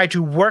 as I try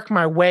to work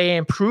my way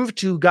and prove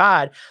to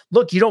God,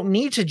 look, you don't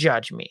need to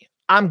judge me.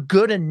 I'm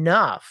good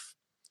enough.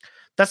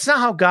 That's not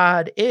how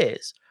God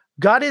is.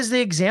 God is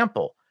the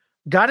example.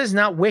 God is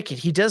not wicked.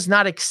 He does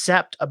not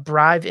accept a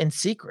bribe in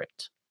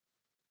secret.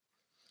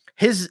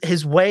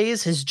 His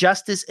ways, his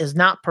justice is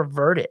not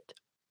perverted.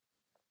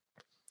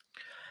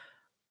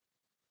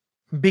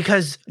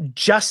 Because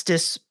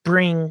justice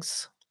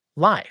brings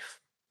life.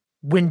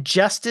 When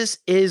justice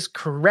is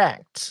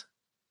correct,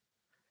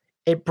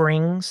 it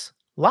brings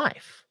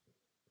life.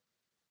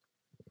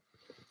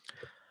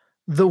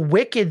 The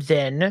wicked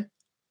then,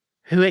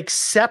 who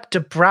accept a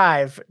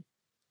bribe,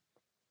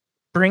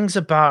 brings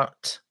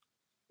about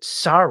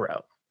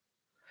sorrow.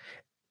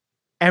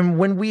 And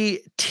when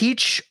we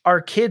teach our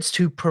kids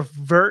to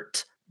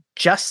pervert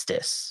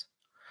justice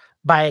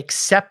by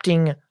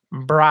accepting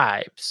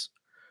bribes,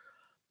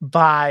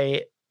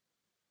 by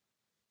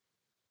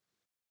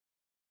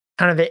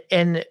kind of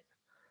and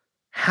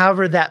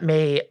however that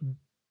may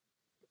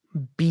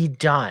be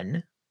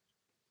done,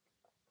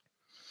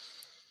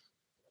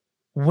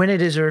 when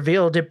it is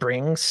revealed, it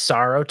brings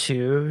sorrow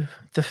to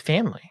the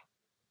family.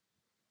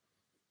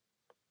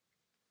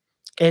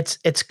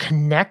 It's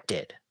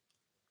connected.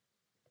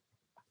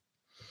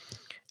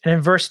 And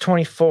in verse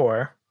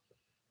 24,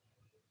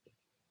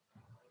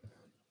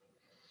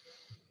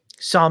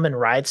 Solomon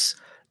writes,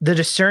 "The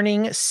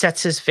discerning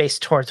sets his face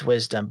towards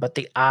wisdom, but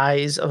the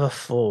eyes of a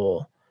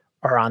fool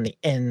are on the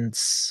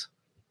ends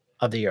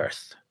of the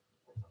earth."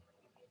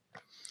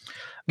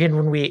 Again,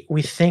 when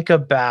we think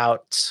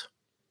about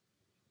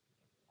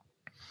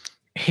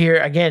here,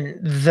 again,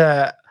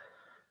 the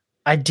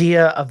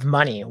idea of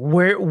money,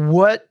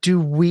 what do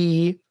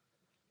we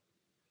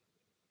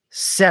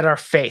set our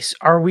face?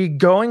 Are we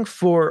going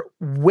for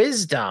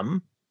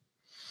wisdom?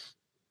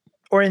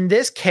 Or in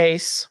this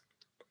case,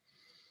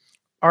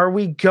 are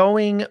we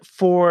going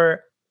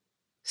for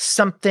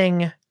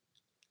something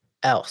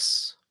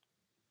else?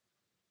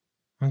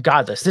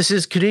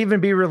 Godless. Could even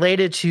be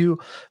related to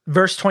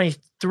verse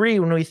 23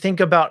 when we think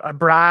about a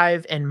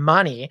bribe and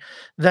money,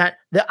 that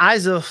the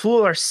eyes of a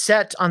fool are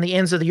set on the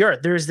ends of the earth.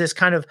 There's this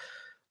kind of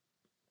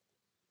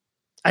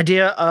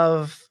idea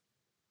of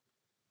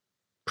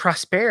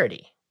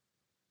prosperity,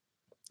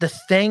 the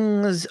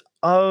things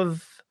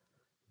of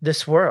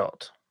this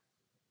world.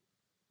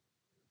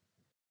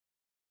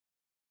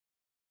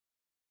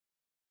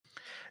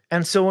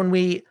 And so when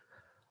we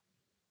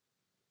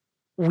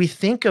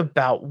think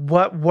about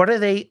what are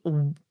they,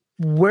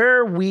 where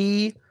are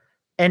we,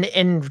 and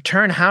in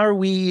return, how are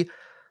we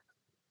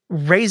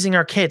raising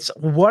our kids?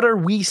 What are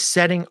we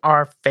setting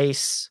our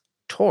face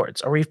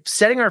towards? Are we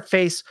setting our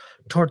face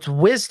towards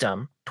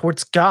wisdom,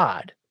 towards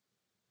God,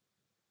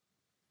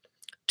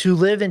 to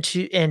live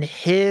in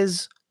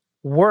his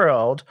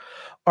world?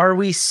 Are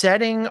we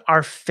setting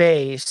our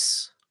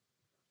face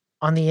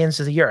on the ends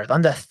of the earth,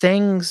 on the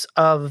things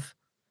of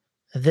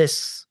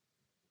this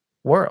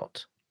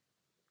world?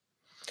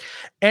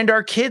 And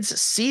our kids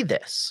see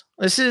this.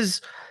 This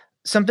is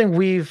something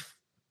I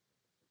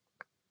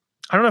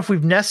don't know if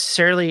we've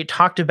necessarily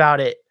talked about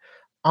it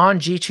on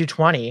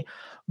G220,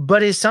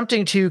 but is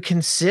something to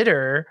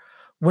consider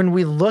when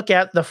we look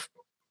at the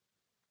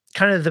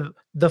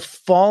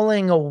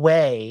falling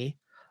away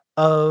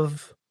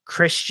of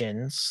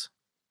Christians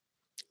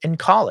in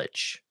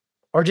college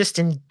or just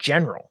in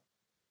general.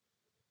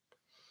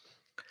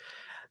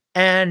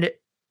 And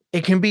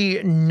it can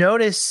be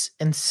noticed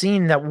and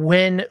seen that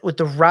when with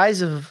the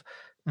rise of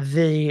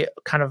the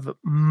kind of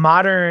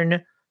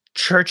modern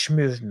church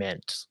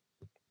movement,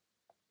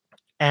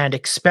 and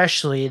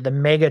especially the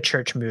mega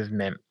church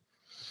movement,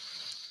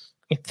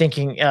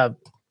 thinking of,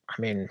 I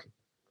mean,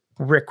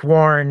 Rick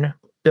Warren,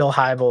 Bill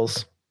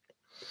Hybels,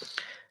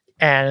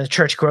 and the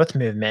church growth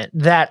movement,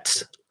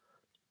 that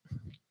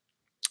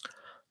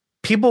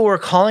people were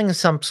calling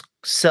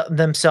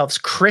themselves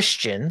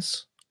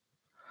Christians,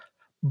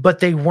 but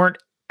they weren't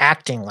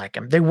acting like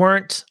them. They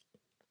weren't,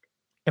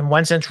 in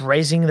one sense,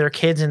 raising their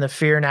kids in the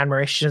fear and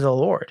admiration of the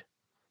Lord.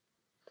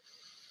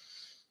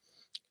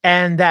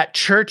 And that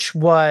church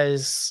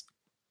was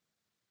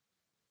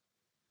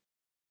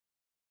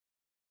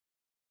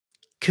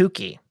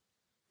kooky.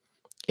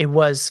 It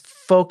was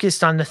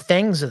focused on the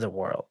things of the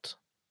world,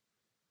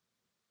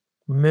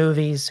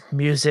 movies,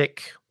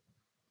 music,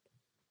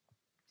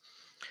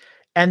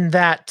 and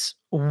that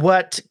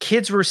what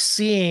kids were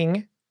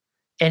seeing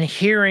and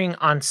hearing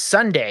on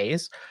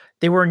Sundays,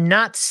 they were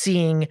not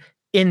seeing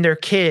in their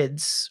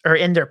kids or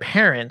in their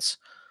parents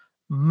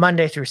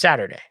Monday through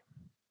Saturday.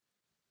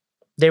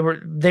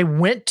 They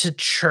went to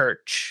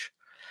church,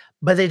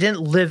 but they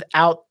didn't live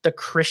out the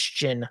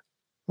Christian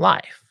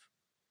life.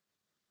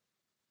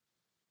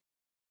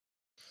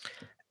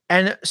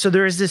 And so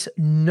there is this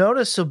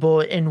noticeable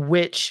in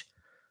which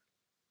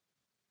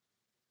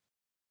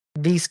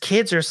these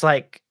kids are just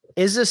like,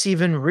 is this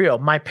even real?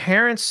 My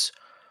parents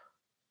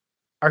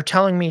are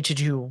telling me to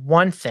do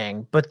one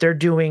thing, but they're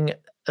doing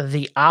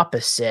the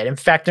opposite. In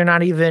fact, they're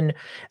not even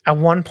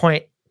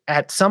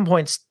at some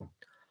points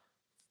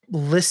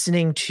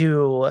listening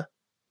to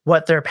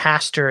what their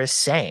pastor is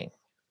saying.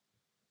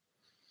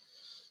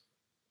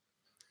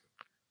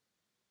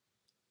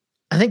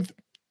 I think,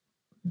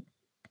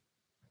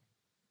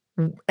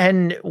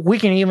 and we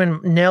can even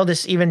nail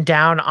this even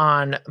down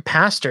on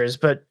pastors,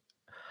 but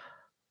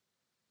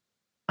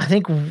I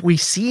think we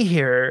see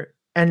here,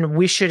 and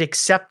we should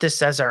accept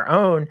this as our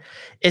own,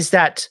 is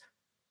that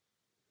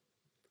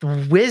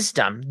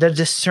wisdom, the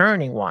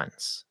discerning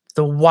ones,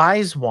 the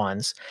wise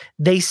ones,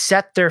 they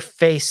set their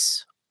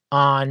face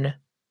on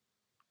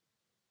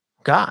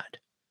God.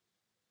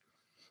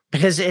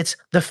 Because it's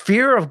the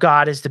fear of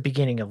God is the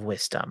beginning of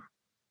wisdom.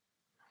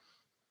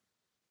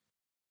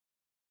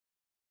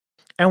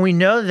 And we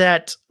know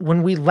that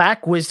when we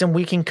lack wisdom,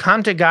 we can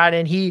come to God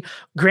and he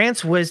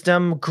grants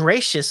wisdom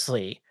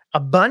graciously,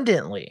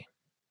 abundantly.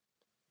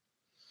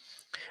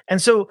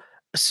 And so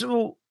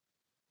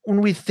when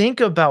we think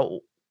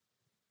about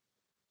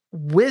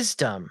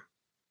wisdom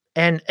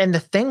and the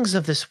things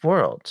of this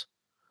world,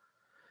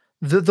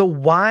 the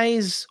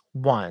wise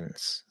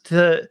ones,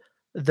 the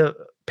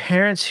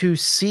parents who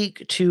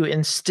seek to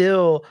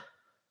instill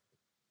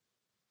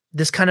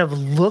this kind of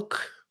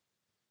look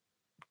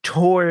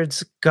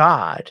towards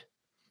God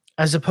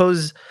as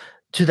opposed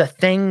to the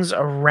things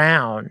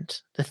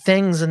around, the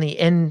things in the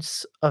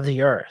ends of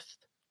the earth.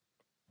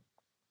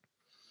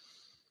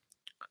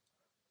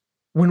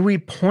 When we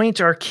point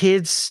our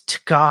kids to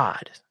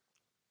God,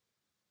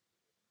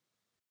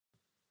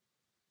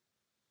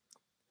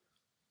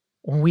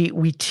 when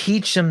we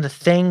teach them the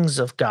things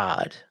of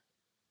God,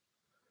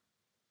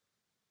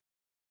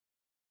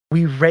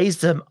 we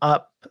raise them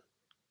up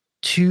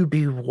to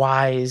be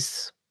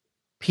wise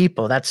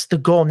people. That's the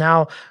goal.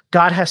 Now,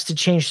 God has to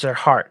change their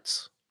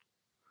hearts.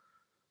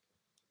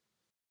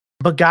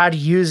 But God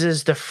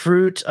uses the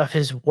fruit of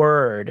his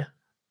word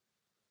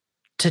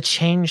to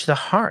change the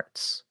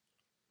hearts.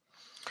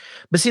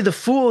 But see,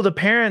 the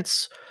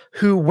parents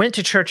who went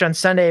to church on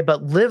Sunday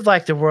but lived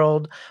like the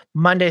world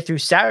Monday through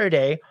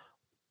Saturday,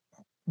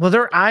 well,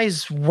 their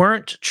eyes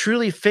weren't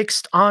truly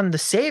fixed on the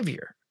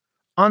Savior,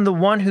 on the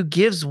one who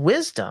gives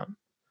wisdom.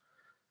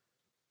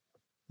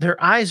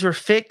 Their eyes were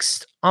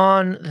fixed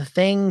on the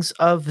things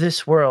of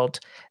this world,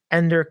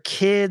 and their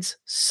kids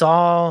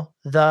saw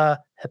the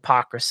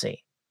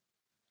hypocrisy.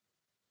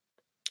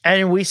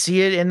 And we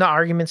see it in the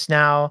arguments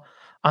now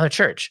on the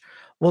church.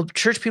 Well,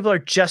 church people are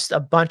just a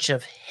bunch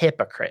of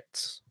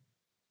hypocrites.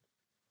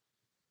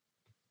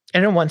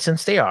 And in one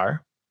sense, they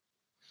are,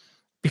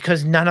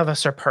 because none of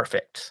us are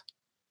perfect.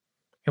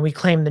 And we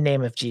claim the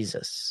name of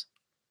Jesus.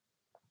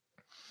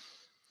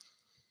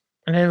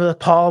 And then with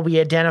Paul, we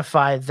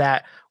identify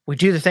that we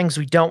do the things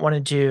we don't want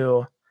to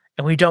do,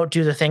 and we don't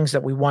do the things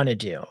that we want to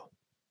do.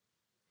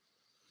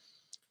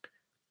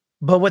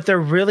 But what they're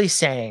really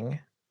saying,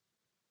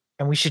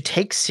 and we should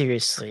take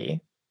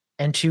seriously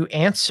and to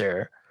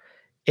answer,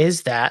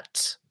 is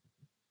that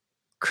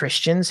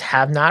Christians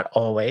have not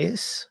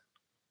always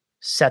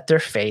set their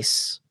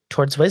face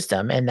towards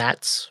wisdom, and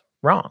that's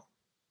wrong.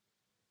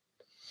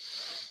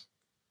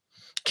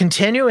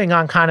 Continuing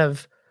on kind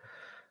of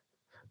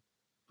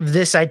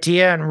this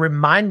idea and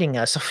reminding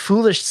us, a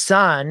foolish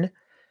son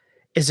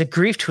is a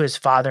grief to his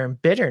father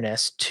and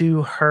bitterness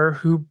to her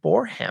who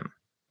bore him.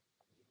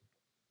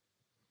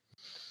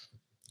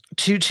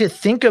 To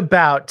think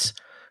about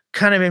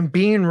kind of in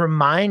being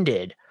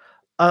reminded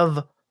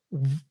of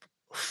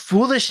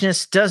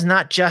foolishness does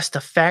not just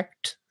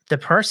affect the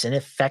person, it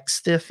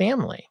affects the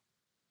family.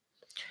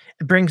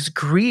 It brings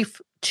grief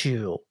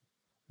to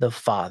the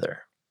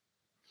father.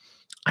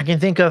 I can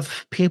think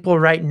of people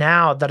right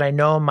now that I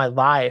know in my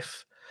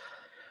life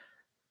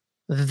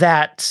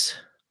that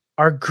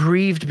are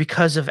grieved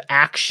because of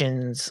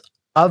actions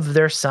of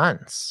their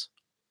sons.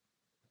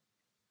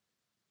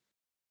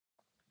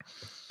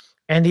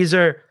 And these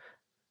are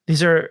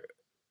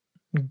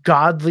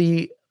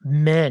godly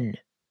men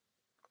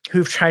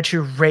who've tried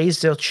to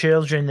raise their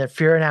children in the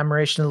fear and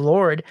admiration of the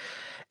Lord,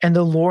 and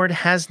the Lord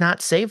has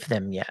not saved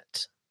them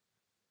yet.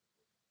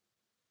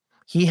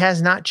 He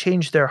has not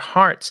changed their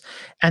hearts,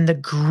 and the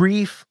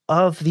grief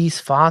of these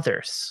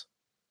fathers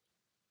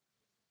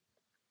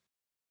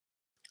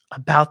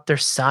about their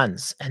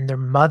sons and their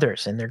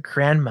mothers and their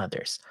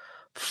grandmothers.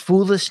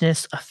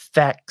 Foolishness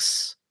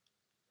affects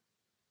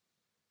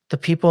the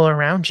people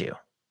around you.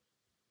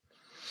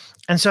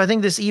 And so I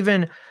think this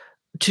even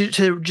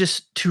to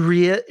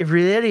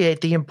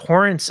reiterate the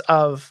importance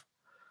of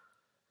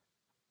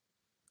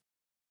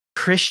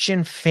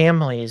Christian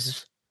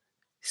families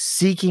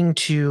seeking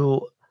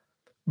to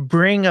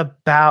bring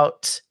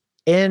about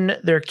in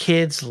their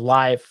kids'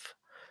 life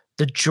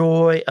the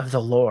joy of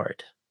the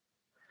Lord.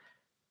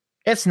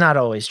 It's not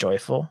always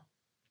joyful.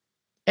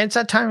 It's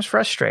at times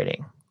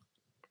frustrating.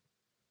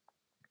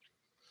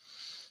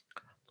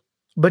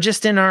 But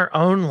just in our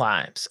own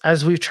lives,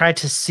 as we've tried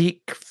to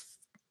seek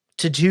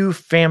to do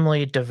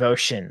family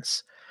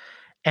devotions,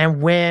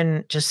 and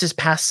when just this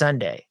past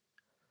Sunday,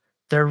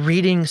 they're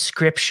reading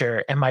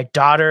scripture and my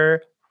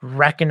daughter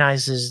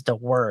recognizes the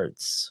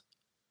words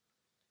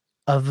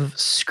of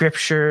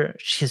scripture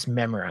she's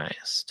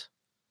memorized.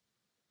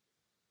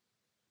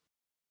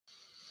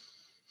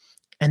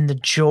 And the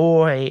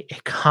joy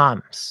it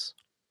comes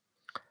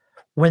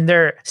when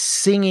they're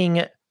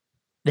singing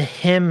the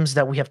hymns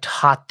that we have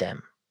taught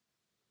them.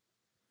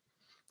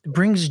 It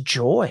brings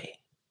joy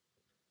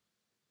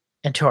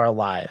into our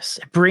lives.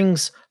 It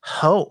brings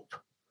hope.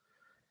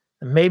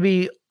 And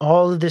maybe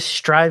all of this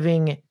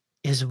striving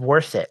is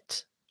worth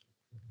it.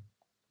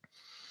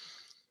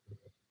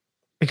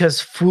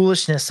 Because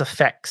foolishness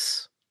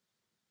affects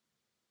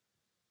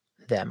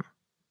them,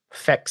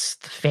 affects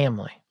the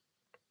family.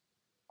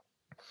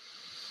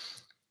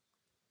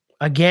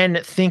 Again,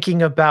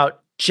 thinking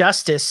about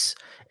justice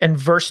in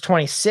verse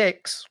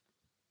 26,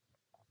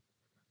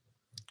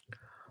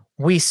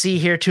 we see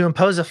here to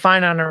impose a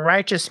fine on a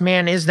righteous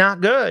man is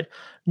not good,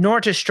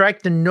 nor to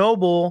strike the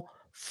noble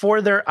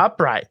for their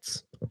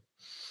uprights.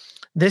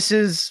 This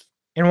is,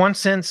 in one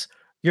sense,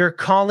 you're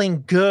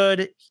calling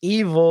good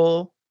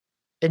evil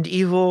and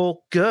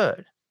evil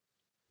good.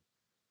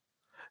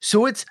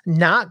 So it's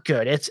not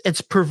good.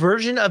 It's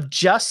perversion of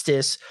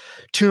justice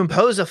to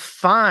impose a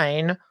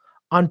fine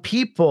on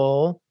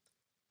people,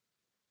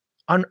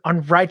 on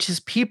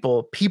righteous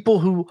people, people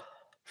who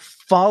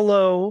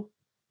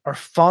are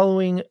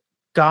following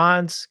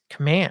God's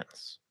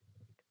commands.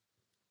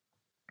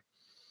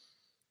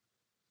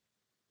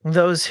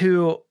 Those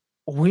who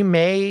we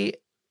may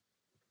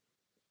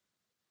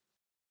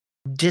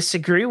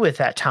disagree with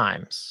at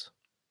times,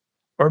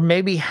 or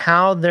maybe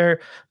how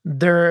they're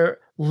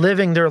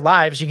living their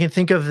lives. You can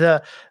think of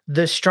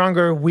the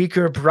stronger,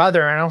 weaker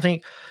brother. I don't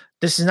think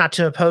this is not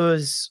to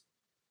oppose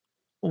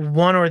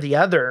one or the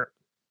other.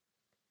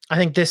 I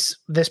think this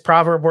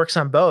proverb works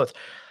on both.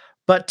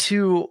 But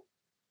to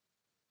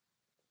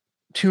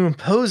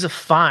impose a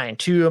fine,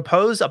 to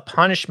impose a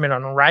punishment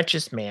on a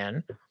righteous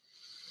man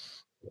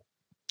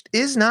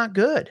is not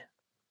good.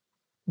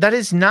 That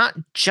is not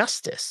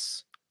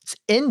justice. It's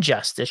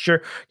injustice.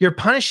 You're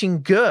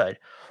punishing good,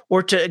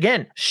 or to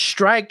again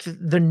strike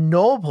the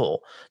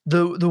noble,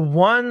 the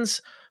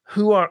ones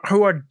who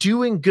are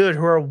doing good,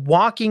 who are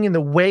walking in the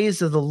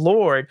ways of the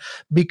Lord,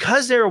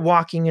 because they're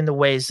walking in the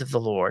ways of the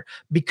Lord,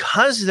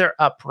 because they're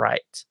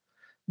upright.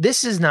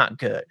 This is not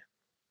good.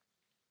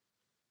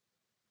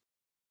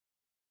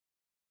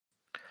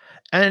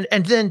 And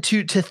then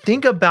to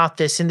think about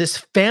this in this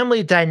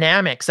family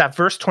dynamics that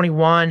verse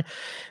 21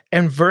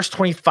 and verse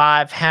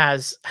 25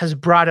 has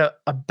brought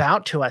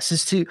about to us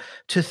is to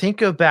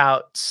think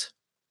about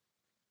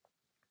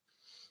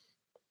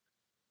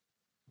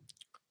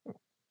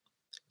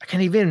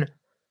even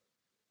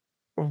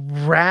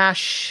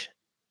rash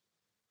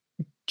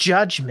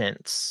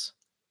judgments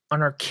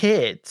on our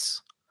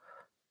kids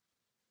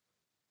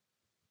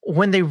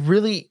when they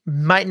really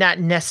might not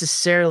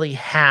necessarily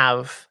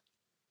have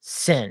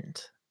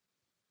sinned.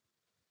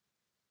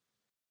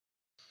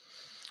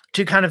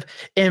 To kind of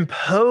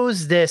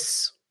impose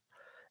this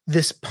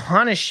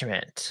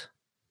punishment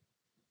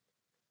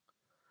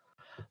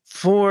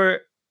for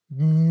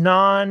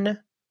non-sin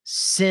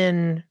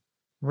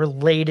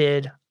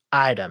related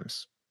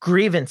items,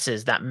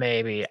 grievances that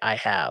maybe I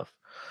have,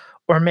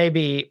 or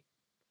maybe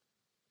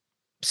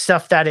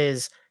stuff that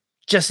is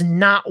just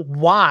not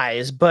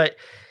wise, but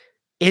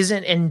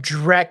isn't in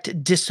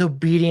direct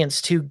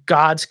disobedience to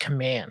God's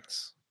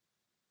commands.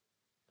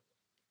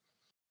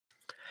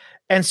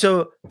 And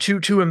so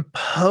to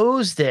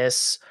impose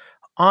this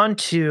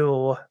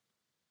onto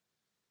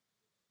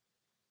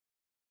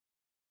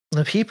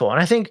the people,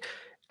 and I think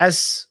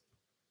as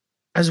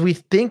we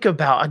think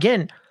about,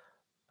 again,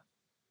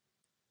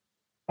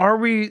 are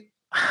we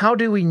how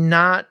do we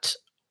not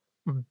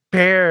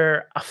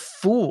bear a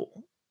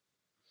fool?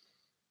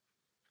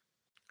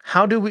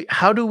 How do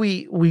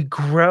we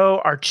grow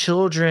our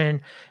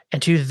children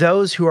into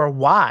those who are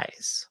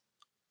wise?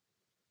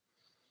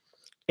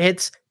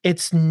 It's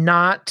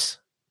not,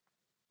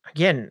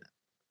 again,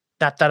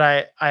 that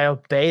I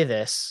obey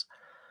this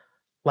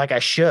like I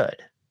should,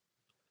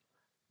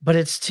 but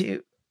it's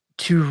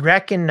to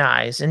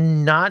recognize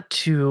and not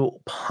to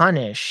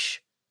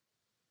punish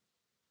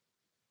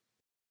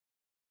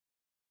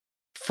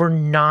for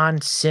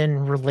non-sin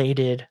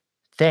related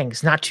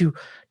things, not to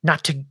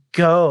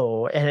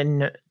go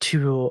and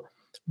to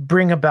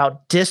bring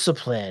about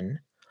discipline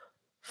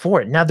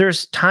for it. Now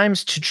there's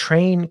times to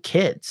train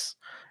kids.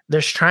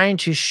 There's trying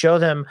to show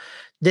them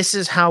this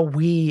is how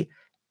we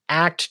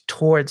act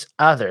towards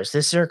others.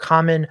 These are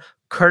common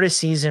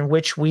courtesies in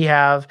which we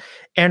have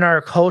in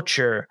our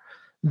culture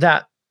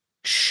that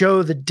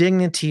show the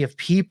dignity of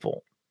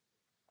people,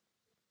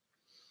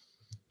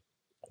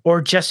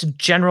 or just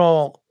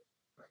general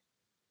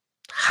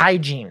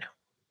hygiene,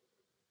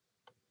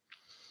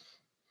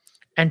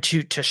 and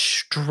to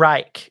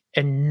strike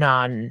a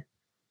non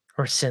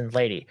or sin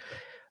lady.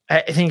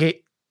 I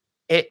think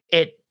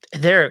it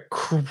there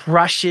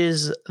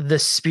crushes the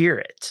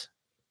spirit.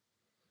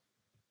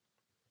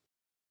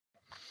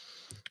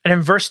 And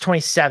in verse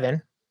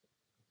 27,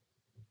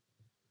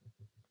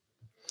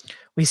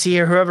 we see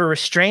here, whoever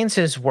restrains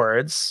his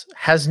words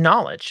has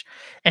knowledge,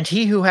 and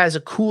he who has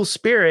a cool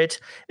spirit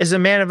is a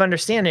man of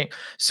understanding.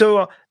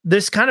 So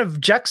this kind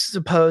of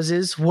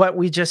juxtaposes what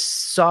we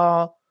just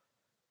saw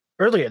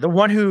earlier. The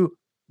one who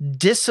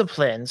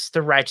disciplines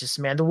the righteous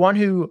man, the one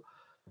who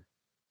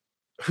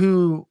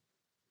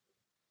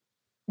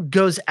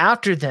goes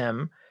after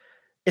them,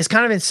 is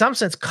kind of in some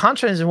sense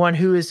contrary to the one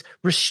who is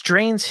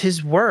restrains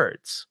his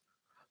words,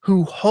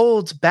 who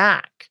holds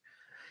back.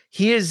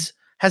 He has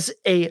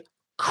a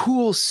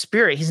cool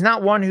spirit. He's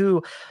not one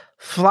who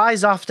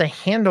flies off the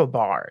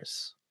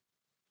handlebars,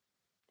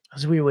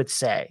 as we would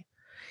say.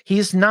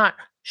 He's not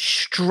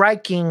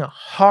striking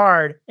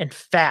hard and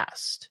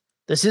fast.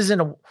 This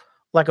isn't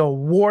like a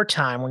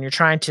wartime when you're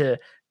trying to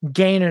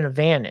gain an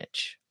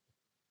advantage.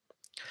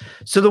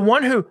 So the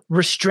one who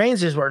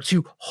restrains his words,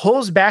 who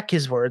holds back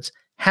his words,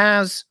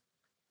 has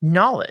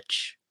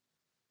knowledge.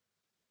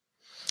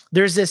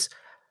 There's this,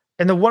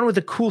 and the one with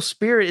the cool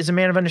spirit is a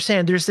man of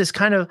understanding. There's this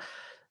kind of,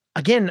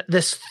 again,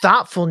 this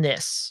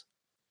thoughtfulness.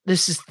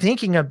 This is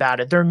thinking about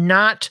it. They're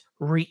not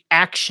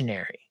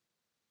reactionary.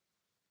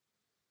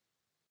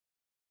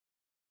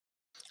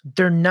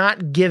 They're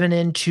not given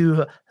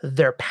into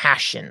their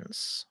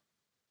passions,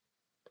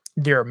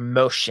 their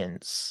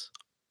emotions.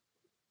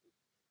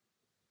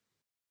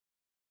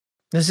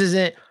 This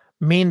doesn't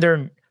mean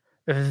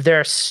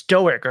they're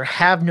stoic or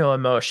have no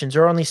emotions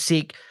or only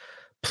seek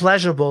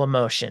pleasurable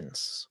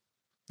emotions.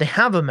 They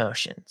have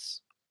emotions,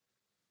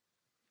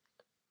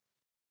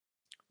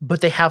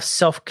 but they have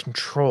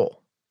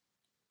self-control.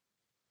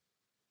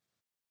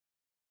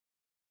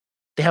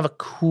 They have a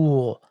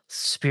cool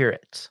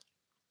spirit.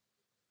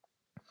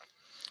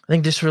 I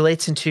think this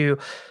relates into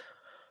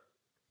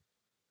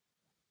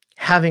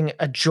having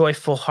a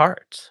joyful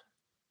heart.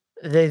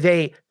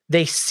 They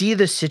see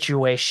the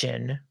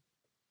situation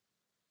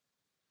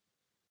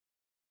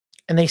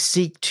and they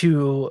seek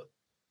to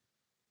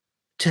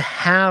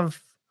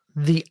have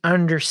the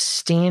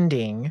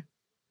understanding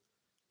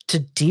to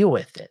deal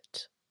with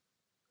it,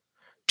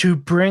 to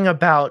bring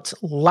about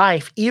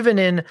life, even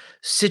in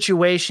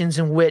situations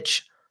in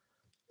which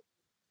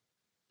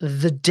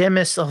the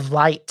dimmest of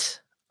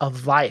light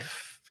of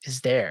life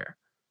is there.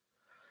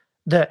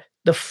 The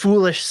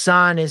foolish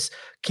son is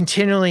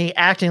continually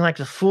acting like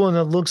the fool, and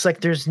it looks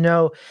like there's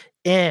no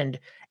end.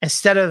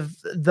 Instead of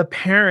the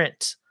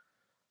parent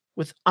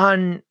with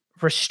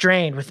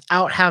unrestrained,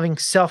 without having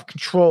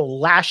self-control,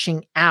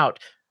 lashing out,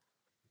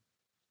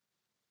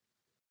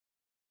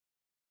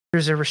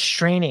 there's a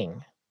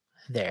restraining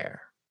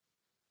there.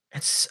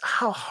 It's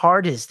how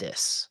hard is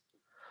this?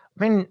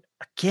 I mean,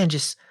 again,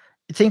 just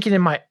thinking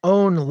in my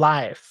own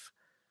life,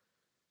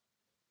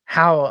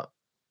 how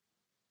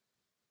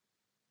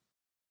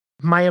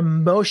my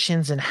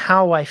emotions and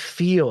how I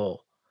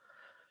feel,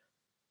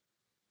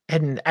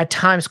 and at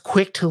times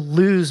quick to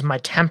lose my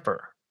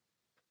temper,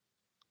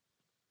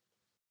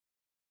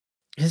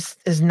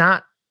 is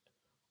not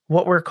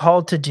what we're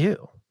called to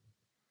do.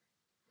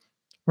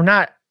 We're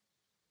not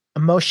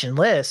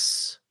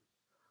emotionless,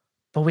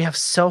 but we have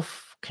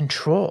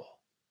self-control.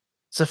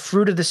 It's a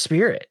fruit of the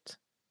spirit.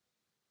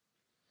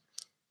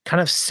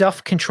 Kind of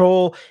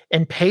self-control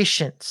and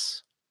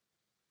patience.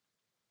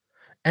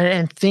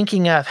 And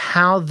thinking of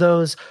how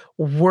those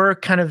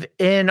work kind of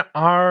in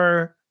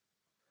our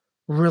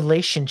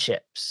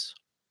relationships.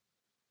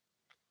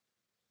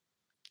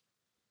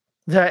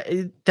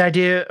 the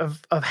idea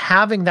of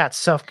having that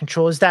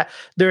self-control is that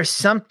there's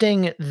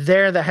something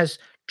there that has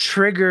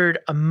triggered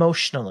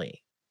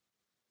emotionally,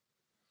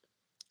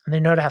 and they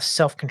know to have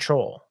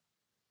self-control.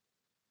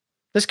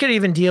 This could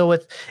even deal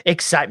with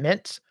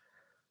excitement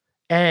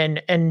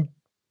and and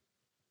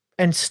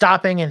and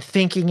stopping and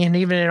thinking, and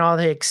even in all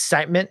the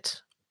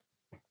excitement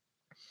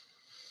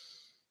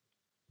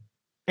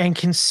and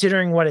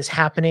considering what is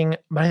happening.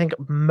 But I think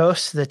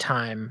most of the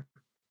time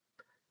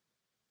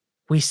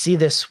we see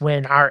this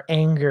when our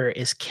anger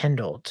is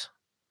kindled.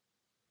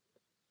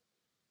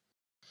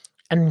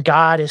 And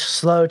God is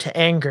slow to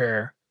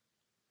anger.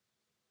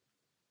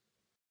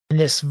 And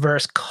this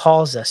verse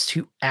calls us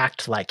to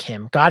act like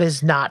him. God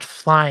is not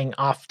flying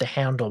off the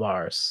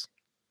handlebars.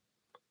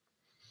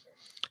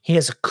 He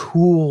has a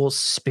cool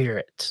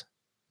spirit.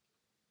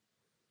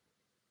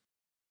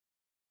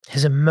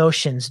 His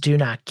emotions do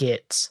not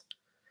get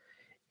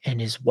in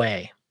his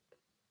way.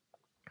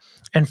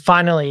 And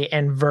finally,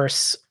 in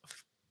verse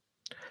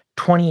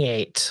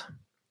 28,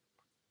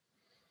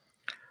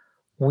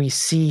 we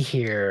see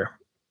here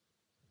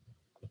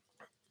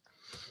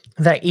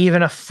that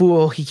even a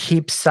fool who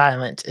keeps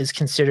silent is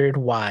considered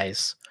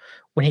wise.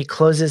 When he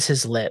closes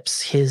his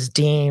lips, he is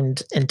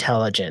deemed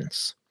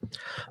intelligence.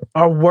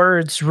 Our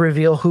words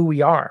reveal who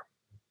we are.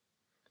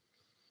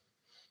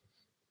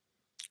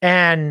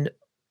 And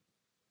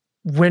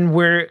when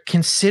we're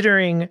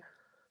considering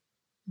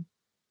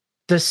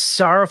the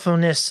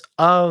sorrowfulness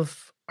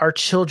of our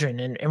children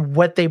and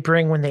what they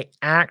bring when they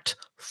act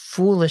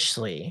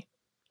foolishly,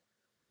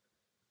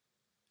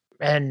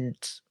 and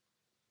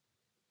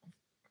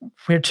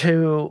we're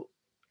to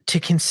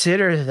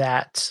consider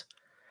that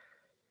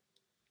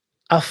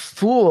a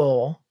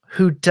fool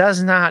who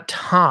does not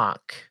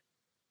talk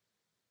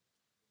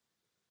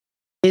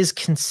is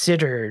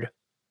considered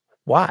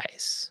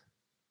wise.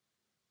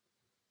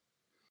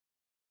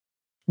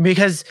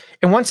 Because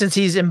in one sense,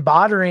 he's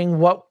embodying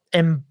what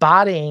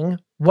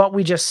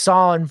we just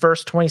saw in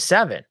verse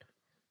 27.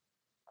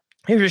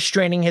 He's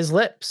restraining his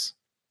lips,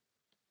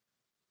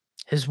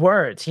 his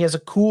words. He has a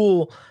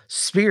cool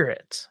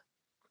spirit.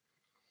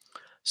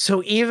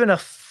 So even a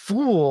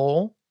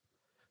fool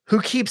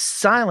who keeps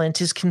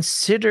silent is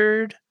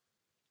considered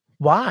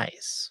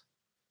wise.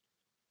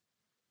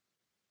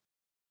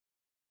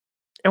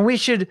 And we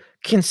should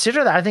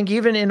consider that. I think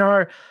even in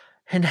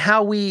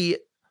how we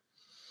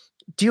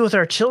deal with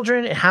our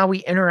children and how we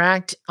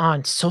interact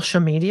on social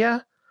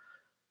media,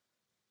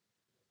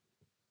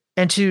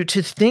 and to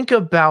think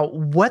about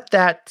what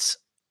that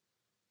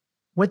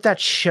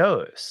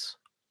shows.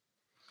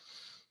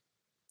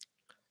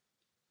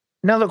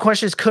 Now the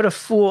question is, could a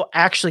fool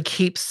actually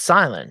keep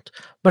silent?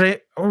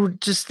 Or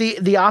just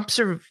the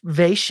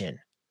observation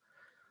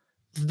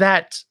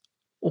that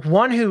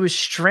one who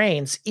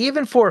restrains,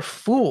 even for a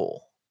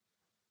fool,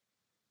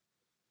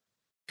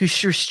 who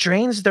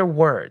restrains their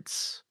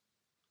words,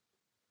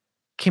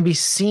 can be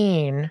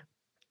seen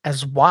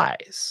as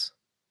wise.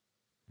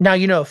 Now,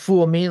 a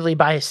fool immediately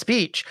by his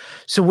speech.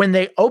 So when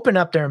they open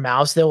up their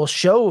mouths, they will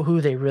show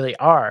who they really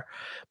are.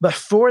 But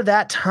for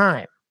that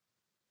time,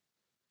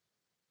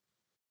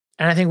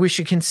 and I think we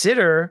should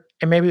consider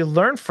and maybe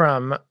learn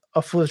from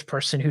a foolish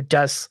person who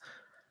does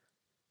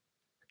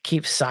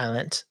keep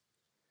silent,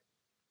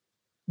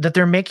 that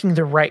they're making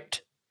the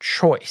right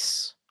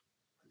choice.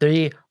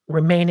 They're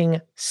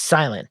remaining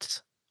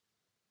silent.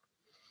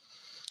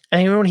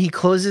 And even when he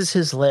closes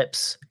his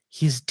lips,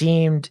 he's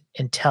deemed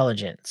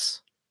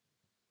intelligence.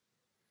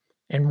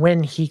 And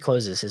when he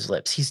closes his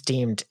lips, he's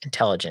deemed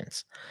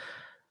intelligence.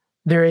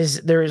 There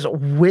is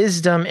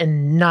wisdom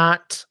in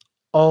not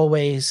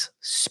always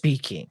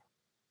speaking.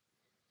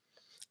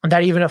 And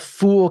that even a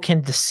fool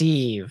can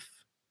deceive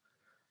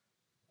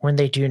when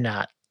they do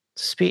not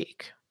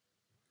speak.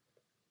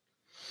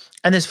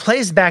 And this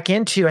plays back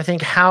into, I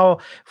think, how,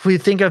 if we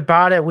think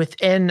about it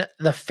within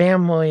the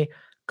family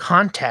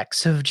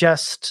context of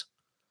just,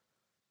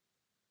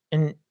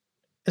 and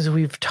as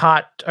we've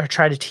taught or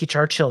tried to teach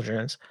our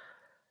children,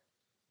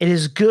 it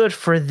is good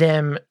for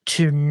them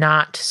to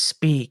not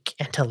speak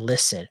and to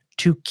listen,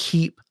 to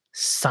keep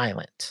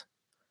silent.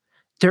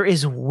 There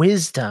is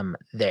wisdom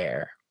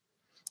there,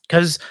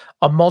 because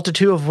a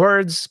multitude of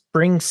words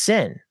brings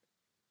sin.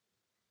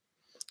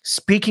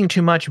 Speaking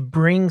too much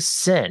brings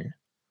sin.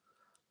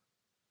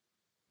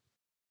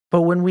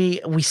 But when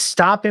we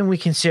stop and we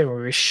consider,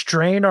 we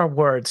restrain our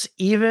words,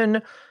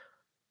 even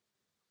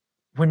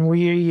when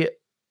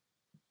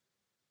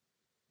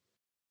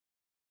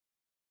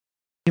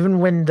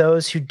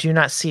those who do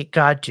not seek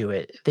God do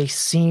it, they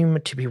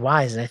seem to be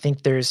wise. And I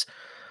think there's,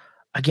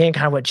 again,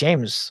 kind of what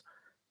James,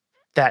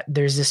 that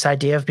there's this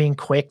idea of being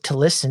quick to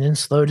listen and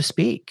slow to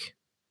speak.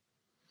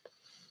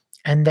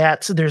 And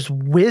there's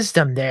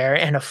wisdom there,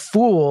 and a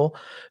fool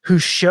who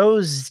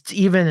shows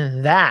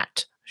even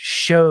that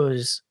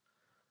shows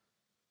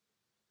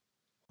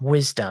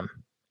wisdom,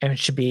 and it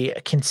should be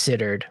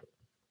considered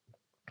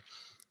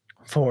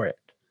for it.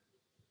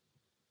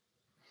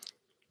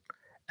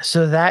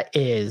 So that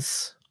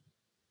is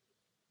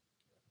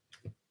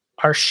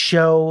our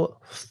show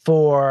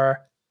for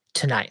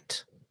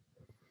tonight.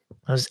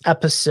 It was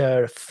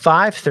episode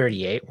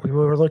 538. We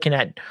were looking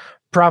at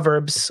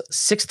Proverbs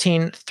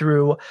 16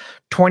 through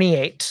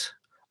 28.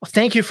 Well,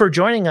 thank you for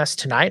joining us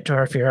tonight,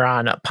 or if you're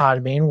on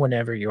Podbean,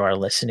 whenever you are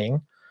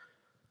listening.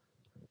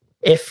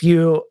 If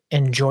you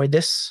enjoyed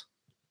this,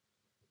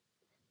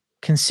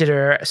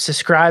 consider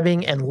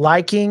subscribing and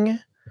liking.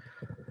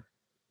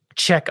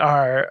 Check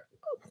our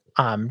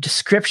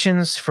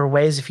descriptions for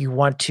ways if you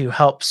want to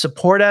help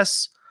support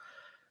us.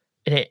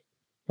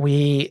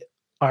 We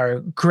are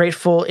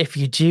grateful if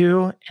you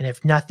do, and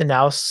if nothing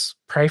else,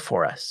 pray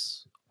for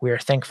us. We are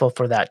thankful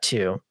for that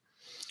too.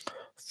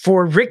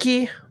 For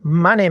Ricky,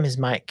 my name is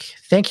Mike.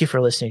 Thank you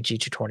for listening to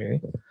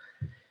G220.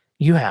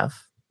 You have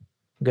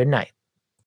a good night.